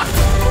scrubbing them down.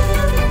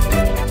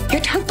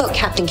 Your tugboat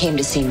captain came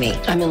to see me.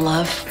 I'm in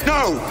love.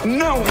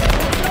 No!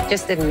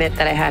 Just admit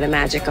that I had a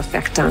magic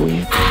effect on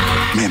you.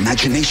 My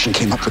imagination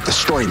came up with the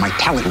story. My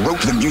talent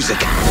wrote the music.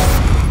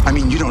 I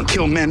mean, you don't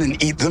kill men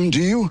and eat them,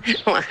 do you?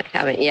 Well, I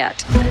haven't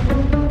yet.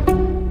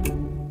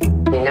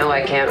 You know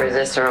I can't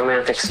resist a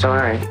romantic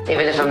story,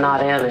 even if I'm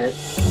not in it.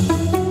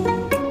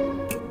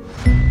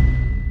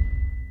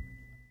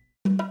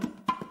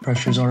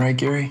 Pressure's all right,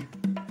 Gary?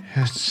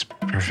 It's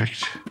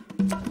perfect.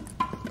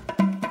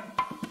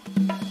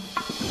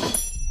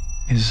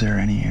 Is there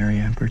any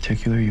area in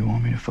particular you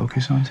want me to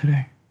focus on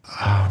today?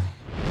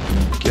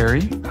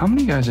 Gary, how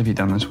many guys have you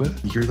done this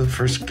with? You're the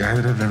first guy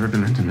that I've ever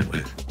been intimate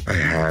with. I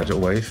had a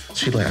wife.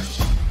 She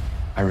left.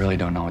 I really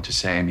don't know what to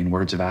say. I mean,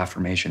 words of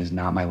affirmation is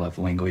not my love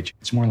language.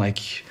 It's more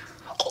like...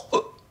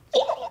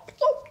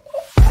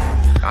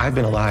 I've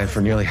been alive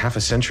for nearly half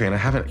a century, and I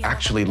haven't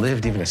actually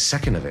lived even a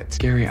second of it.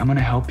 Gary, I'm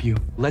gonna help you.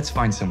 Let's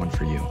find someone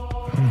for you.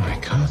 Oh my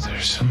God,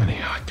 there's so many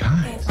hot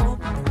guys.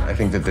 I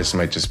think that this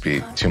might just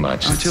be too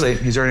much. It's too late.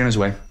 He's already on his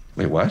way.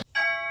 Wait, what?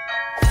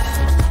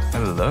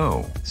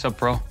 Hello. What's up,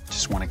 bro?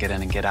 Just want to get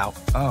in and get out.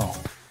 Oh,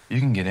 you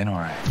can get in all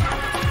right.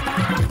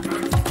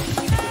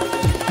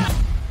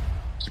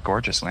 It's a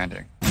gorgeous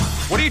landing.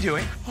 What are you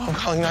doing? Oh, I'm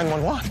calling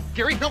 911.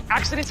 Gary, no,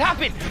 accidents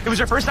happen. It was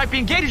your first night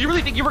being gay. Did you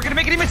really think you were going to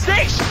make any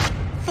mistakes?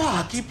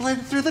 Fuck, you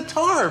blended through the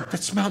tarp.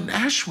 It's Mountain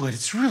Ashwood.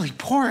 It's really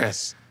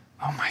porous.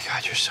 Oh my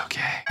God, you're so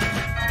gay.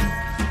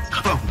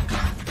 Oh.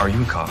 Are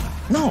you a cop?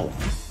 No.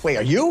 Wait,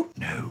 are you?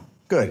 No.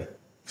 Good.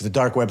 Because the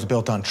dark web's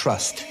built on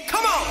trust.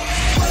 Come on!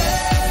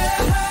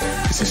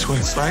 Is this what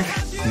it's like?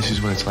 This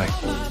is what it's like.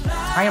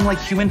 I am like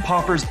human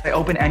paupers. I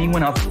open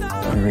anyone up.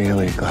 I'm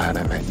really glad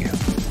I met you.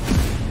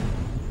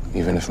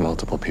 Even if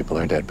multiple people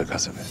are dead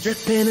because of it.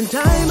 Dripping in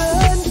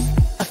diamonds,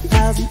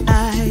 1,000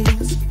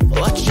 eyes,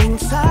 watching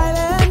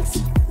silence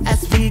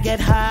as we get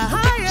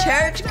higher.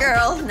 Church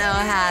girls know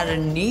how to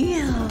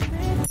kneel.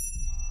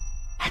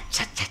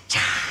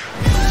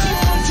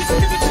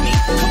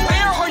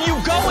 Where are you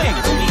going?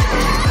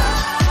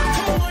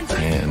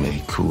 I am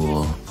a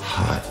cool,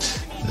 hot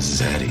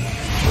zaddy.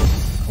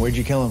 Where'd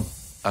you kill him?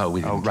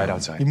 We didn't right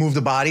outside. You moved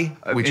the body?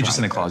 Just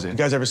in a closet. You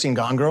guys ever seen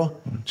Gone Girl?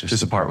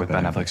 Just a part with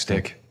Ben Affleck's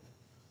dick.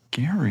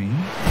 Gary?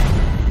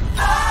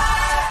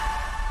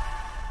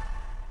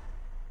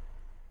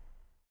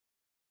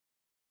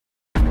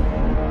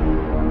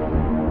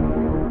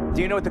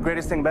 Do you know what the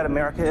greatest thing about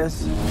America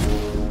is?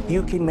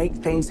 You can make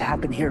things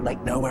happen here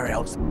like nowhere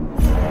else.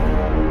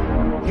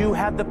 You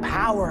have the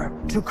power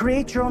to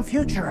create your own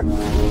future.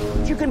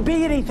 You can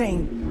be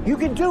anything. You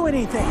can do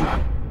anything.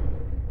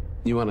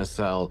 You want to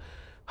sell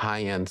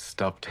high-end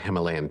stuffed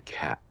Himalayan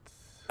cats?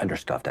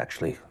 Understuffed,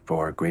 actually,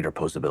 for greater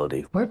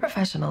posability. We're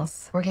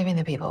professionals. We're giving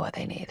the people what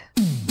they need.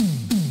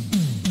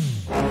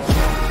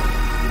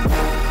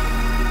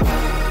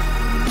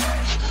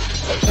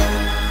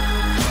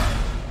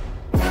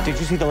 Did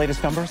you see the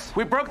latest numbers?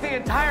 We broke the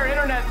entire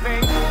internet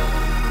thing.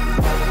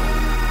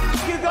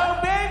 You go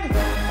big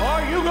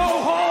or you go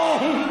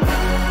home.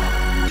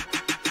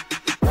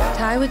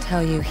 Ty would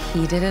tell you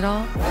he did it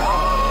all.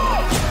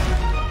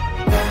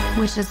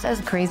 Which is as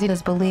crazy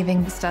as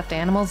believing stuffed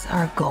animals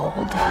are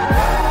gold.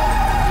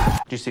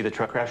 Did you see the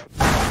truck crash?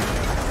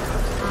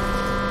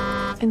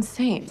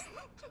 Insane.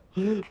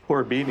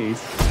 Poor beanies.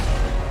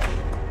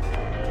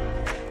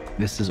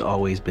 This has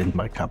always been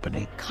my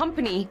company.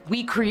 Company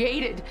we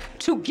created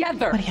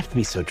together. Why do you have to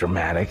be so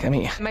dramatic? I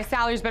mean, My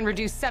salary's been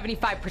reduced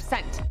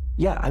 75%.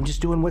 yeah, I'm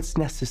just doing what's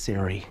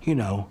necessary. You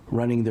know,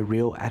 running the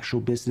real,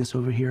 actual business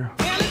over here.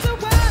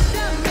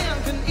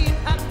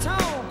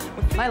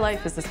 My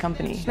life is this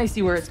company. I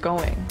see where it's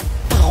going.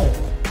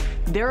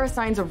 There are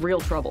signs of real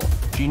trouble.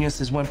 Genius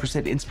is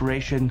 1%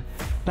 inspiration,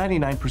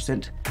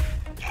 99%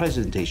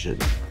 presentation.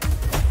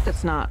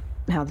 That's not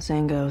how the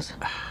saying goes.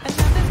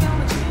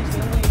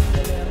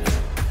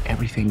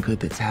 Everything good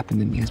that's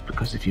happened to me is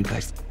because of you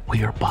guys.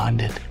 We are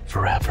bonded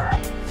forever.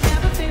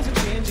 Things are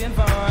changing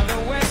for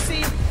the West.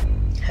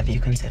 you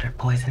considered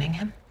poisoning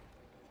him?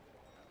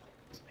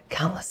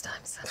 Countless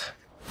times.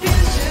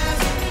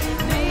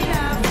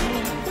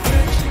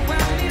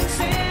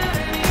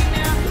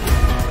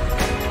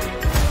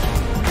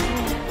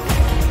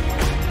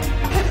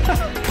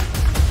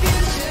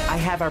 I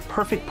have our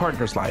perfect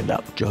partners lined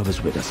up.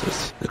 Jehovah's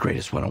Witnesses, the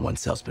greatest one-on-one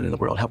salesman in the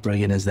world. How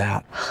brilliant is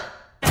that?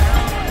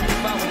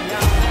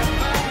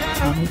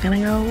 I'm gonna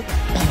go.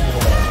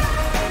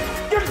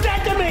 You're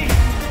dead to me!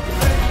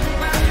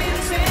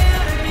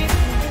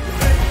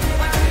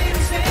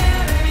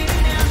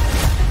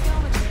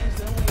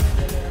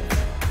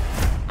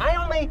 I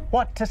only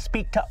want to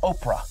speak to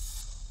Oprah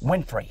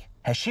Winfrey.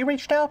 Has she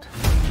reached out?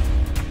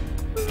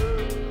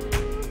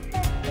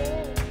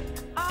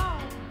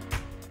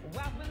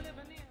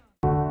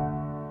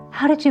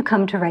 How did you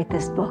come to write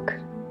this book?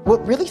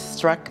 What really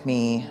struck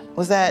me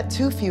was that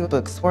too few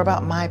books were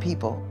about my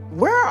people.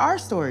 Where are our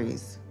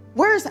stories?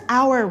 Where's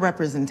our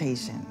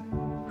representation?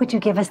 Would you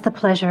give us the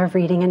pleasure of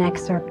reading an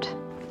excerpt?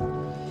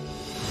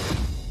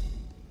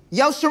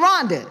 Yo,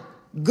 Sharonda,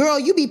 girl,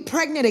 you be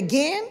pregnant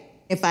again?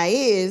 If I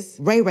is,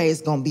 Ray Ray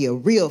is gonna be a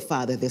real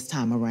father this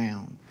time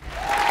around.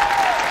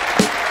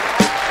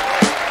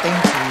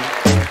 Thank you.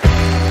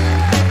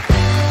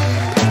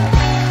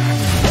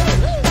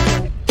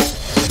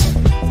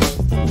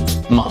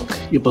 Monk,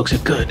 your books are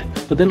good,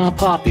 but they're not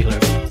popular.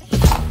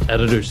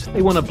 Editors,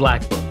 they want a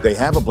black book. They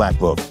have a black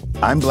book.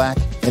 I'm black,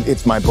 and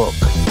it's my book.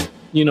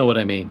 You know what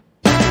I mean.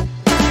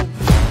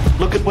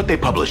 Look at what they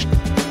published.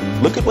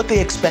 Look at what they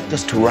expect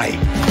us to write.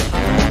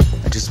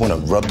 I just want to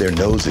rub their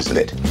noses in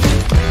it.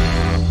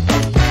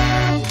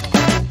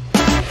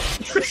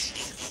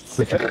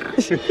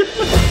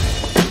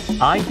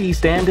 I'd be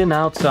standing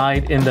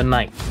outside in the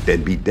night.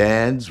 Deadbeat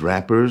dads,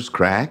 rappers,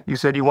 crack. You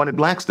said you wanted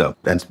black stuff.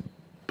 That's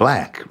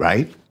black,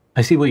 right?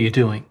 I see what you're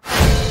doing.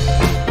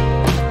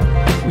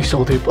 We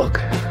sold your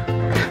book.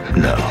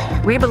 No.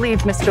 We believe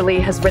Mr. Lee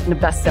has written a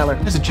bestseller.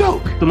 It's a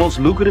joke. The most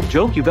lucrative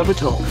joke you've ever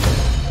told.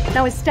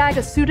 Now, is Stag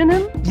a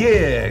pseudonym?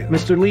 Yeah.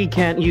 Mr. Lee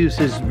can't use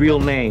his real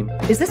name.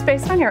 Is this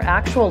based on your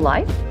actual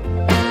life?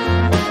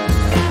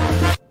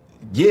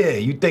 Yeah,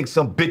 you think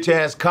some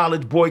bitch-ass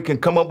college boy can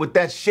come up with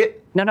that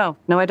shit? No,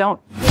 I don't.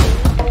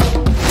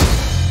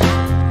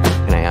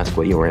 Can I ask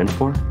what you were in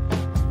for?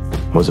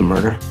 Was it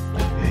murder?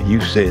 Yeah, you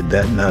said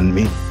that, not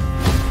me.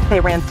 They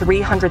ran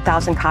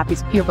 300,000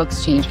 copies. Your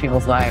books change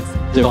people's lives.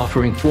 They're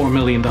offering $4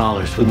 million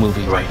for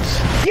movie rights.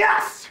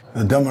 Yes!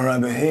 The dumber I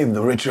behave,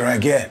 the richer I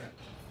get.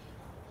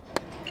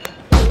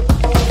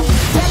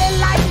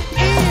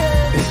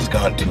 This has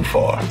gone too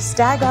far.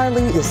 Stag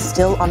Arley is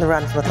still on the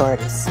run from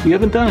authorities. You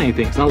haven't done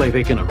anything. It's not like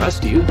they can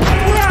arrest you. Wish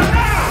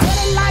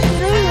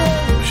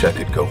I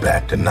could go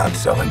back to not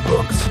selling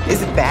books.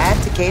 Is it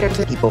bad to cater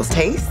to people's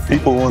tastes?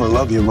 People want to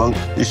love you, Monk.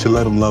 You should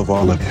let them love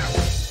all of you.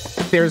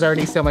 There's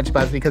already so much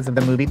buzz because of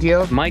the movie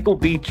deal. Michael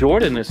B.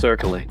 Jordan is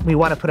circling. We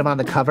want to put him on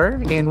the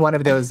cover in one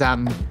of those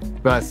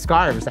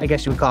scarves, I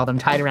guess you would call them,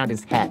 tied around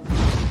his head.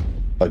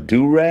 A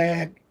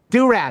do-rag?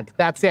 Do-rag,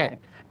 that's it.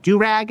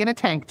 Do-rag and a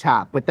tank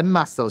top with the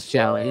muscles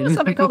showing.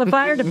 Something called the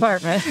fire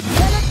department.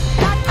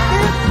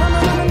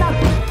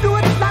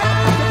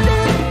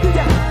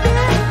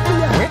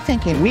 We're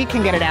thinking we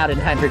can get it out in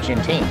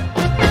Argentina.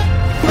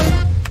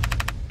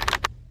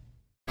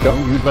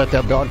 Don't you let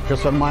that dog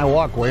piss on my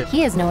walkway.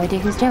 He has no idea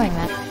who's doing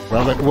that.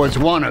 Well, it was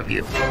one of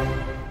you.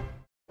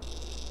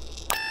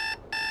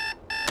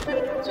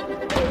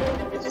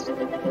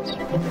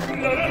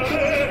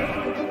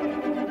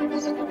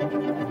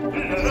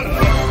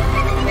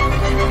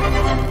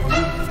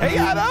 Hey,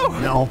 Otto!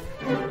 No.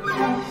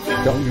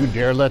 Don't you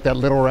dare let that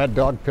little red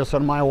dog piss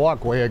on my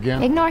walkway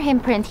again. Ignore him,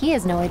 Print. He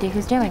has no idea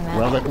who's doing that.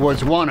 Well, it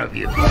was one of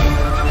you. Get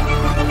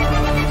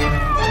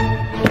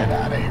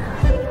out of here.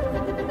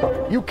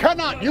 You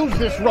cannot use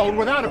this road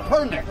without a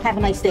permit. Have a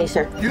nice day,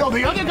 sir. You know,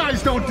 the other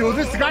guys don't do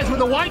this, the guys with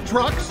the white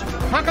trucks.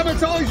 How come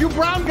it's always you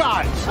brown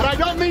guys? And I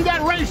don't mean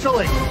that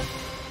racially.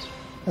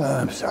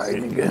 I'm sorry you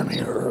didn't get me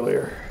here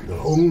earlier. The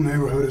whole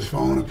neighborhood is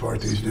falling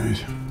apart these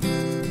days.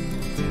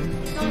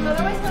 No,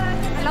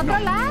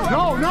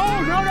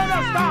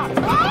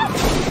 stop!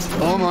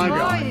 Oh my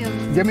God.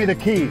 Give me the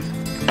keys.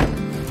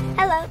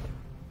 Hello.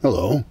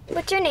 Hello.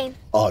 What's your name?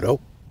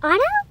 Otto.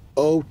 Otto?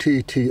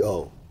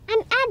 O-T-T-O.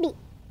 I'm Abby.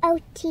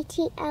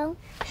 O-T-T-O.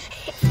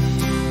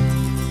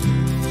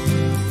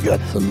 Got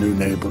some new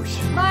neighbors.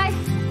 Bye.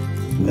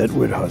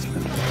 Nitwit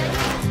husband.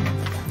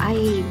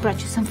 I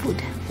brought you some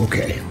food.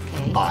 Okay.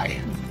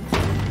 Bye.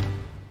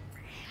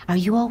 Are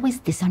you always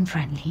this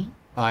unfriendly?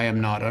 I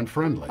am not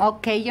unfriendly.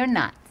 Okay, you're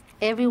not.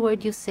 Every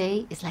word you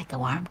say is like a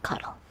warm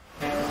cuddle.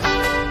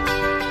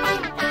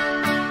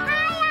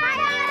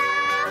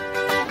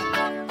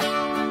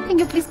 Can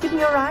you please give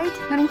me a ride?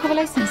 I don't have a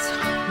license.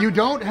 You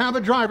don't have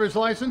a driver's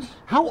license?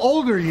 How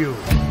old are you?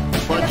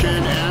 Clutch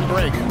in and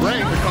brake.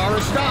 Brake, the car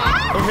is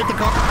stopped. Don't hit the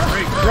car.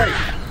 Brake.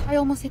 I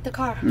almost hit the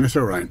car. It's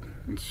all right.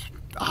 It's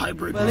a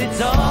hybrid. Well, it's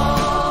all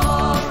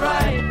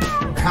right.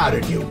 How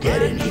did you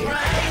get in here?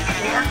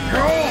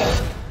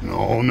 No!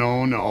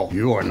 No.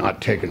 You are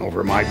not taking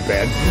over my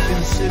bed.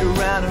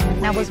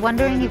 I was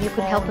wondering if you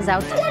could help us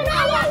out.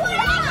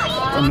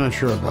 I'm not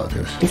sure about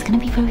this. It's gonna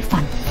be very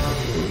fun.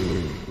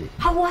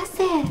 How was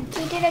it?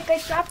 You did a good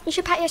job. You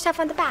should pat yourself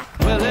on the back.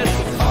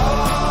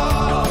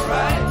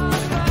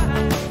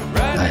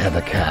 I have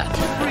a cat.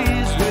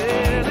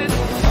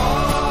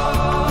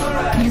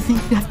 You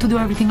think you have to do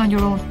everything on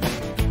your own?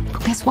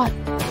 But guess what?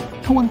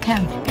 No one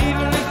can.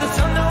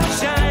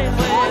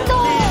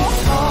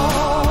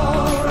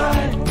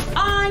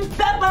 I'm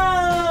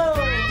Peppo!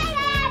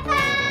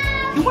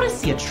 You want to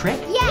see a trick?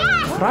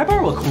 Yes! Could I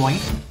borrow a coin?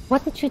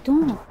 What did you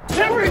do?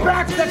 Send me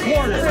back to the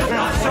corner!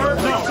 No, sir,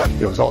 no.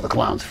 It was all the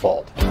clown's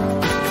fault.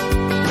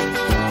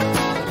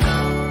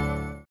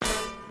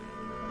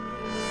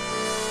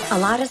 A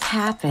lot has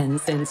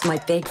happened since my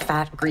big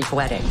fat Greek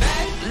wedding.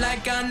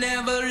 Like I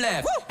never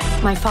left.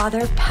 My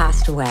father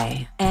passed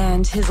away,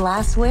 and his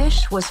last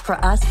wish was for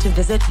us to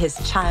visit his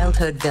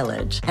childhood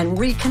village and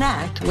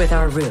reconnect with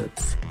our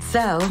roots.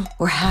 So,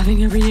 we're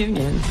having a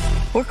reunion.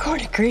 We're going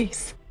to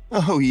Greece.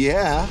 Oh,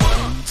 yeah.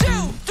 1,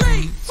 2,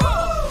 3, 4.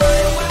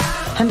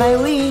 And by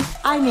we,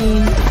 I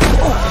mean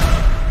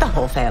the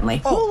whole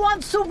family. Who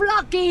wants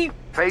souvlaki?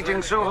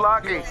 Paging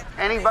souvlaki.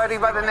 Anybody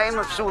by the name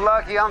of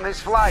souvlaki on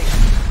this flight?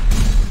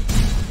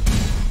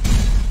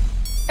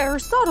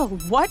 Aristotle,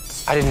 what?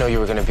 I didn't know you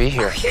were going to be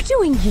here. What are you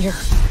doing here?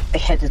 They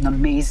had an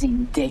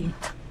amazing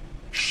date.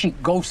 She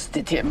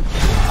ghosted him.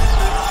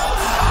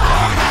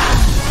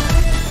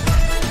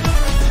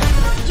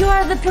 You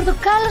are the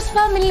Portocalos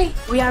family.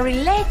 We are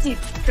related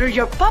through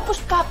your papa's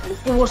papa,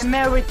 who was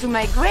married to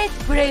my great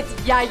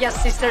Yaya's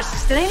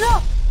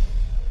sister-in-law.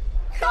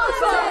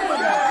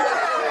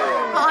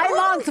 I'm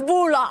Aunt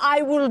Bula.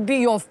 I will be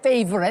your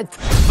favorite.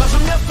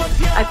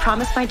 I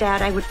promised my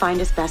dad I would find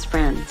his best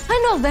friends. I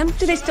know them.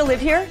 Do they still live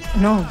here?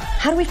 No.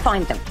 How do we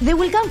find them? They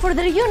will come for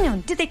the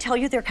reunion. Did they tell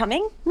you they're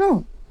coming?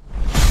 No.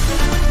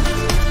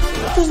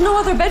 There's no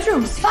other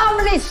bedrooms.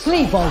 Family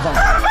sleepover.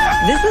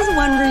 This is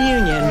one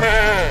reunion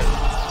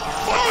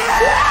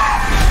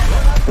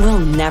we'll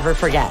never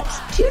forget.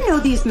 Do you know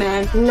these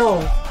men?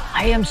 No.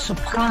 I am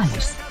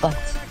surprised, but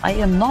I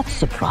am not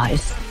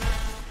surprised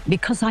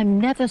because I'm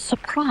never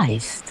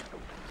surprised.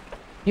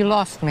 You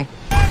lost me.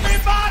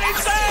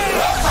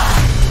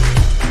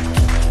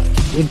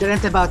 We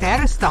dreamt about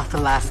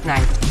Aristotle last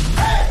night.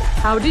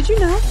 How did you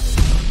know?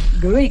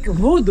 Greek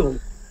voodoo.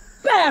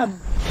 Bam!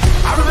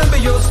 I remember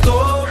your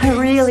story. I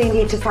really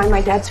need to find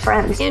my dad's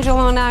friends.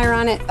 Angelo and I are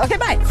on it. Okay,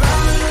 bye.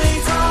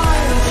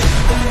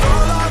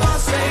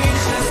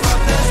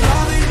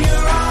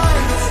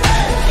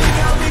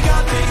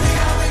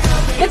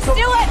 Let's do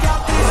it!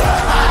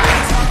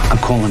 I'm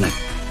calling it.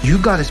 You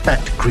got us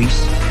back to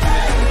Greece.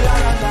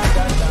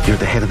 You're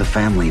the head of the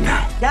family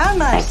now.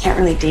 I can't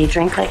really day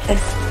drink like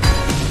this.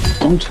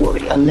 Don't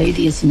worry, a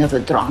lady is never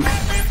drunk.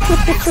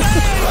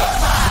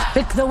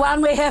 Pick the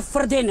one we have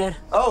for dinner.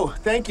 Oh,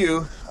 thank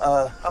you.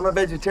 I'm a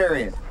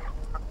vegetarian.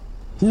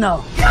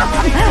 No.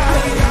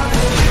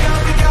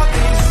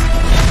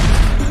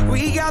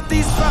 We got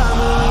these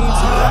families.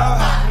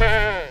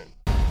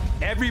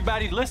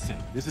 Everybody listen,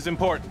 this is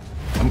important.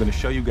 I'm gonna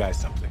show you guys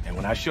something. And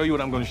when I show you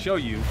what I'm gonna show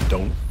you,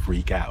 don't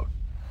freak out.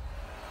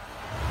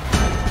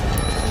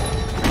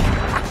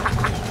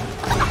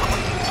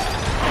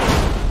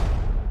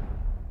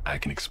 I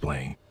can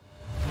explain.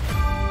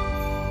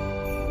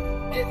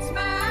 It's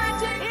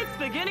magic. It's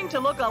beginning to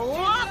look a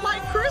lot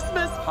like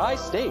Christmas. High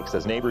stakes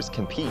as neighbors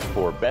compete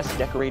for best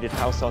decorated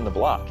house on the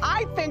block.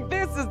 I think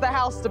this is the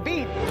house to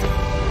beat.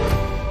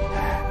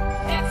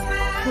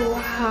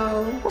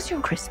 Wow. What's your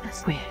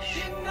Christmas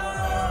wish?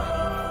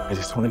 I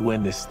just want to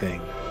win this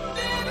thing.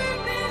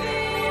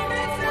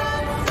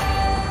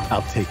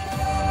 I'll take it.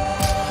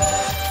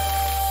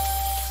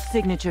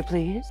 Signature,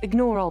 please.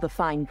 Ignore all the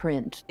fine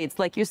print. It's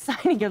like you're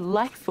signing your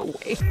life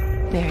away.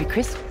 Merry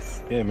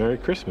Christmas. Yeah, Merry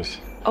Christmas.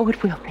 Oh,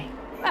 it will be.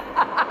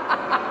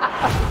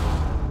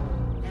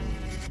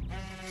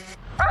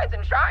 Rise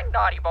and shine,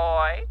 naughty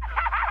boy.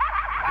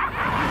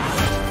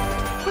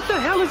 What the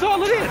hell is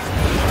all of this?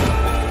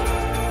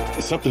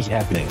 Something's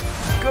happening.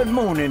 Good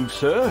morning,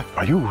 sir.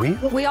 Are you real?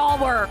 We all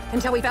were,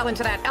 until we fell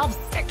into that elf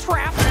sick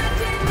trap.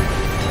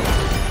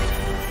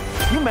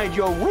 You made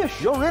your wish.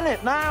 You're in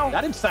it now.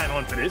 I didn't sign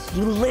on for this.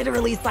 You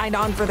literally signed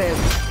on for this.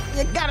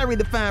 You gotta read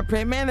the fine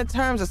print, man. The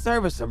terms of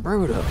service are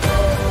brutal.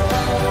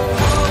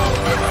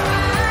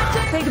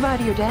 Say goodbye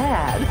to your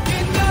dad.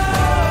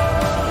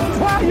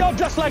 Why are y'all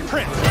just like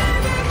Prince?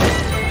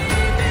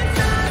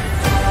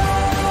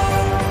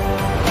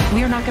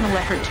 We are not going to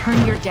let her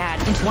turn your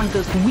dad into one of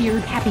those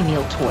weird Happy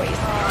Meal toys.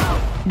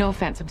 No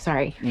offense, I'm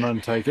sorry.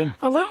 None taken.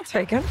 A little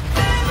taken.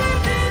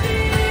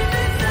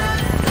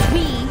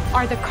 We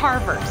are the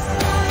Carvers.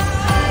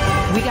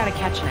 We got to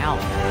catch an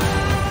elf.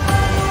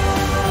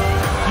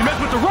 You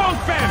met with the wrong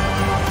family.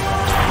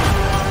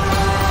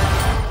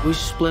 We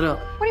should split up.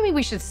 What do you mean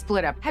we should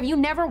split up? Have you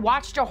never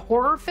watched a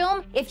horror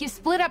film? If you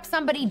split up,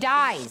 somebody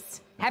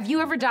dies. Have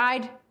you ever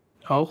died?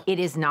 Oh? It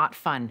is not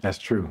fun. That's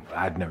true.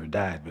 I'd never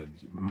died, but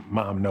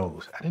Mom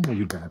knows. I didn't know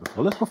you'd die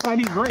before. Let's go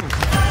find these rings.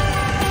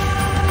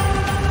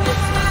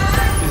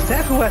 Is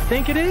that who I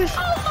think it is?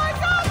 Oh my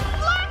God,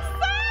 Black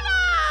Santa!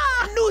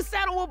 I knew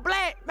Santa was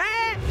black,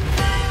 man.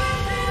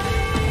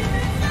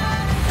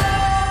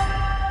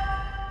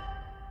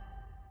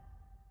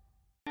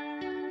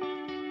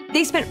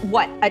 They spent,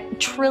 what, $1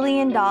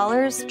 trillion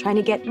trying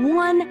to get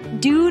one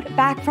dude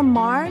back from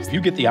Mars? If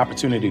you get the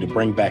opportunity to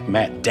bring back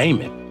Matt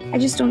Damon, I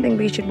just don't think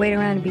we should wait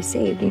around to be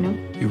saved, you know?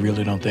 you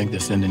really don't think they're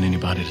sending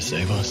anybody to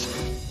save us?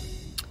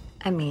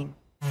 I mean...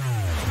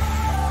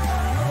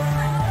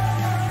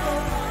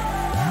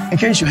 In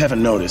case you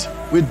haven't noticed,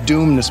 we're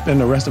doomed to spend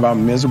the rest of our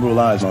miserable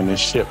lives on this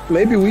ship.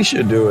 Maybe we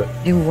should do it.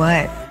 Do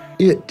what?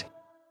 It.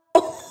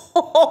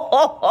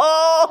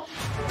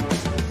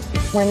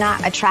 We're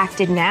not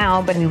attracted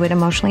now, but we would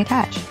emotionally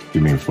attach.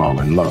 You mean fall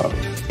in love?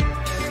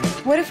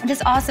 What if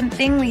this awesome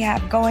thing we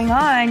have going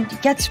on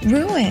gets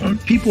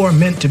ruined? People are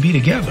meant to be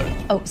together.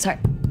 Oh, sorry.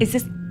 Is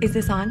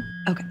this on?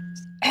 Okay.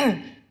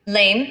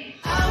 Lame.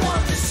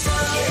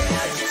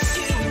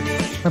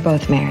 We're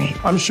both married.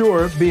 I'm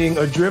sure being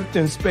adrift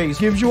in space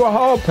gives you a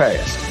hall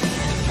pass.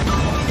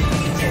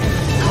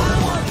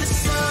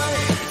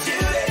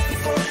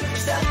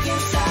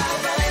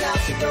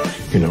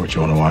 You know what you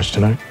want to watch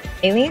tonight?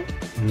 Alien?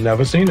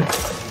 Never seen it.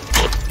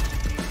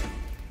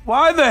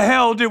 Why the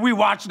hell did we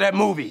watch that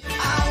movie?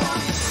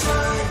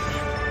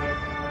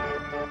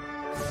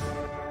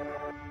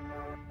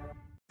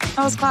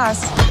 How was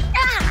class?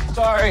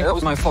 Sorry, that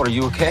was my fault. Are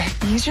you okay?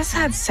 You just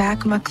had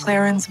Zach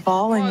McLaren's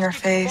ball in your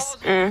face.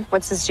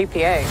 What's his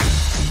GPA?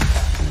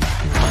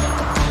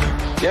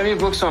 Do you have any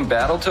books on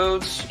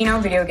Battletoads? You know,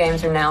 video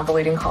games are now the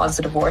leading cause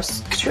of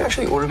divorce. Could you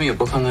actually order me a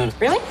book on that?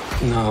 Really?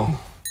 No.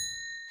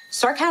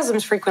 Sarcasm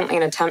is frequently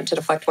an attempt to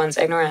deflect one's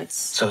ignorance.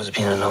 So is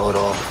being a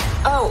know-it-all.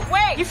 Oh,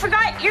 wait, you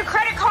forgot your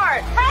credit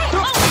card. Hey!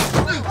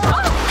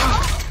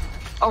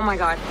 Oh my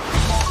God.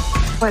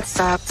 What's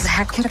up?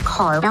 Zach hit a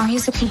car. Now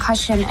he's a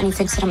concussion and he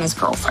thinks that I'm his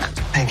girlfriend.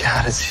 Thank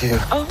God it's you.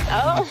 Oh,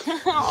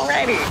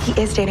 alrighty. He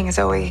is dating a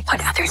Zoey.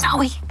 What other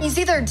Zoe? He's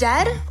either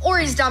dead or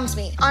he's dumped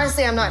me.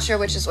 Honestly, I'm not sure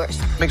which is worse.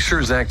 Make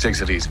sure Zach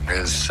takes it easy.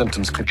 His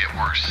symptoms could get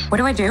worse. What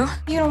do I do?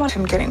 You don't want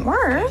him getting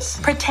worse.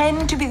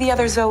 Pretend to be the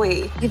other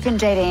Zoey. You've been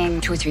dating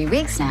 2 or 3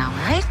 weeks now,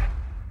 right?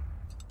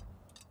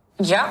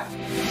 Yeah.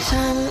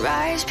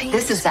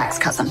 This is Zach's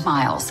cousin,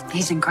 Miles.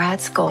 He's in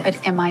grad school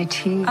at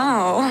MIT.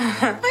 Oh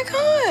my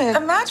God.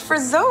 A match for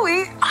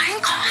Zoey. I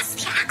caused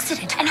the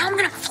accident, and now I'm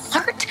gonna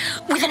flirt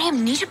with an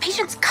amnesia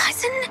patient's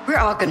cousin? We're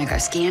all gonna go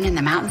skiing in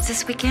the mountains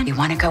this weekend. You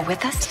wanna go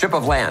with us? Strip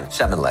of land,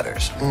 7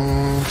 letters.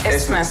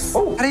 Isthmus.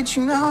 Oh, how did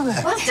you know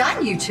that? Well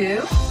done, you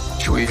two.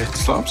 Should we hit the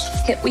slopes?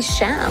 Hit we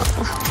shall.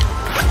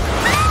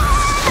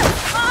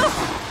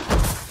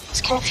 It's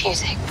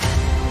confusing.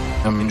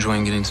 I'm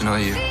enjoying getting to know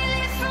you.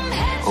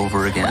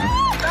 Over again.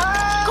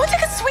 Go take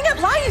a swing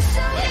at life.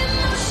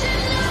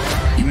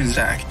 You and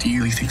Zach, do you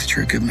really think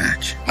you're a good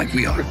match? Like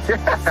we are.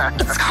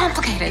 It's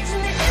complicated.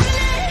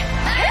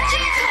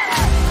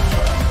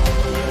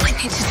 I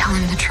need to tell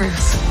him the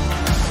truth.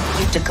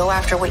 You have to go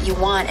after what you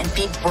want and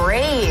be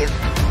brave.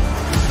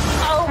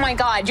 Oh my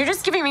God, you're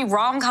just giving me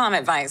rom-com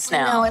advice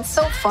now. No, it's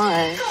so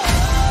fun.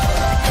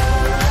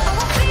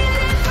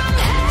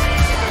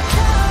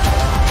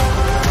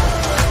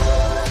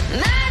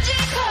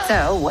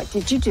 So, what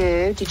did you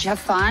do? Did you have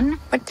fun?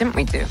 What didn't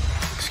we do?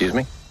 Excuse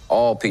me?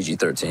 All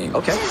PG-13.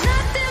 Okay.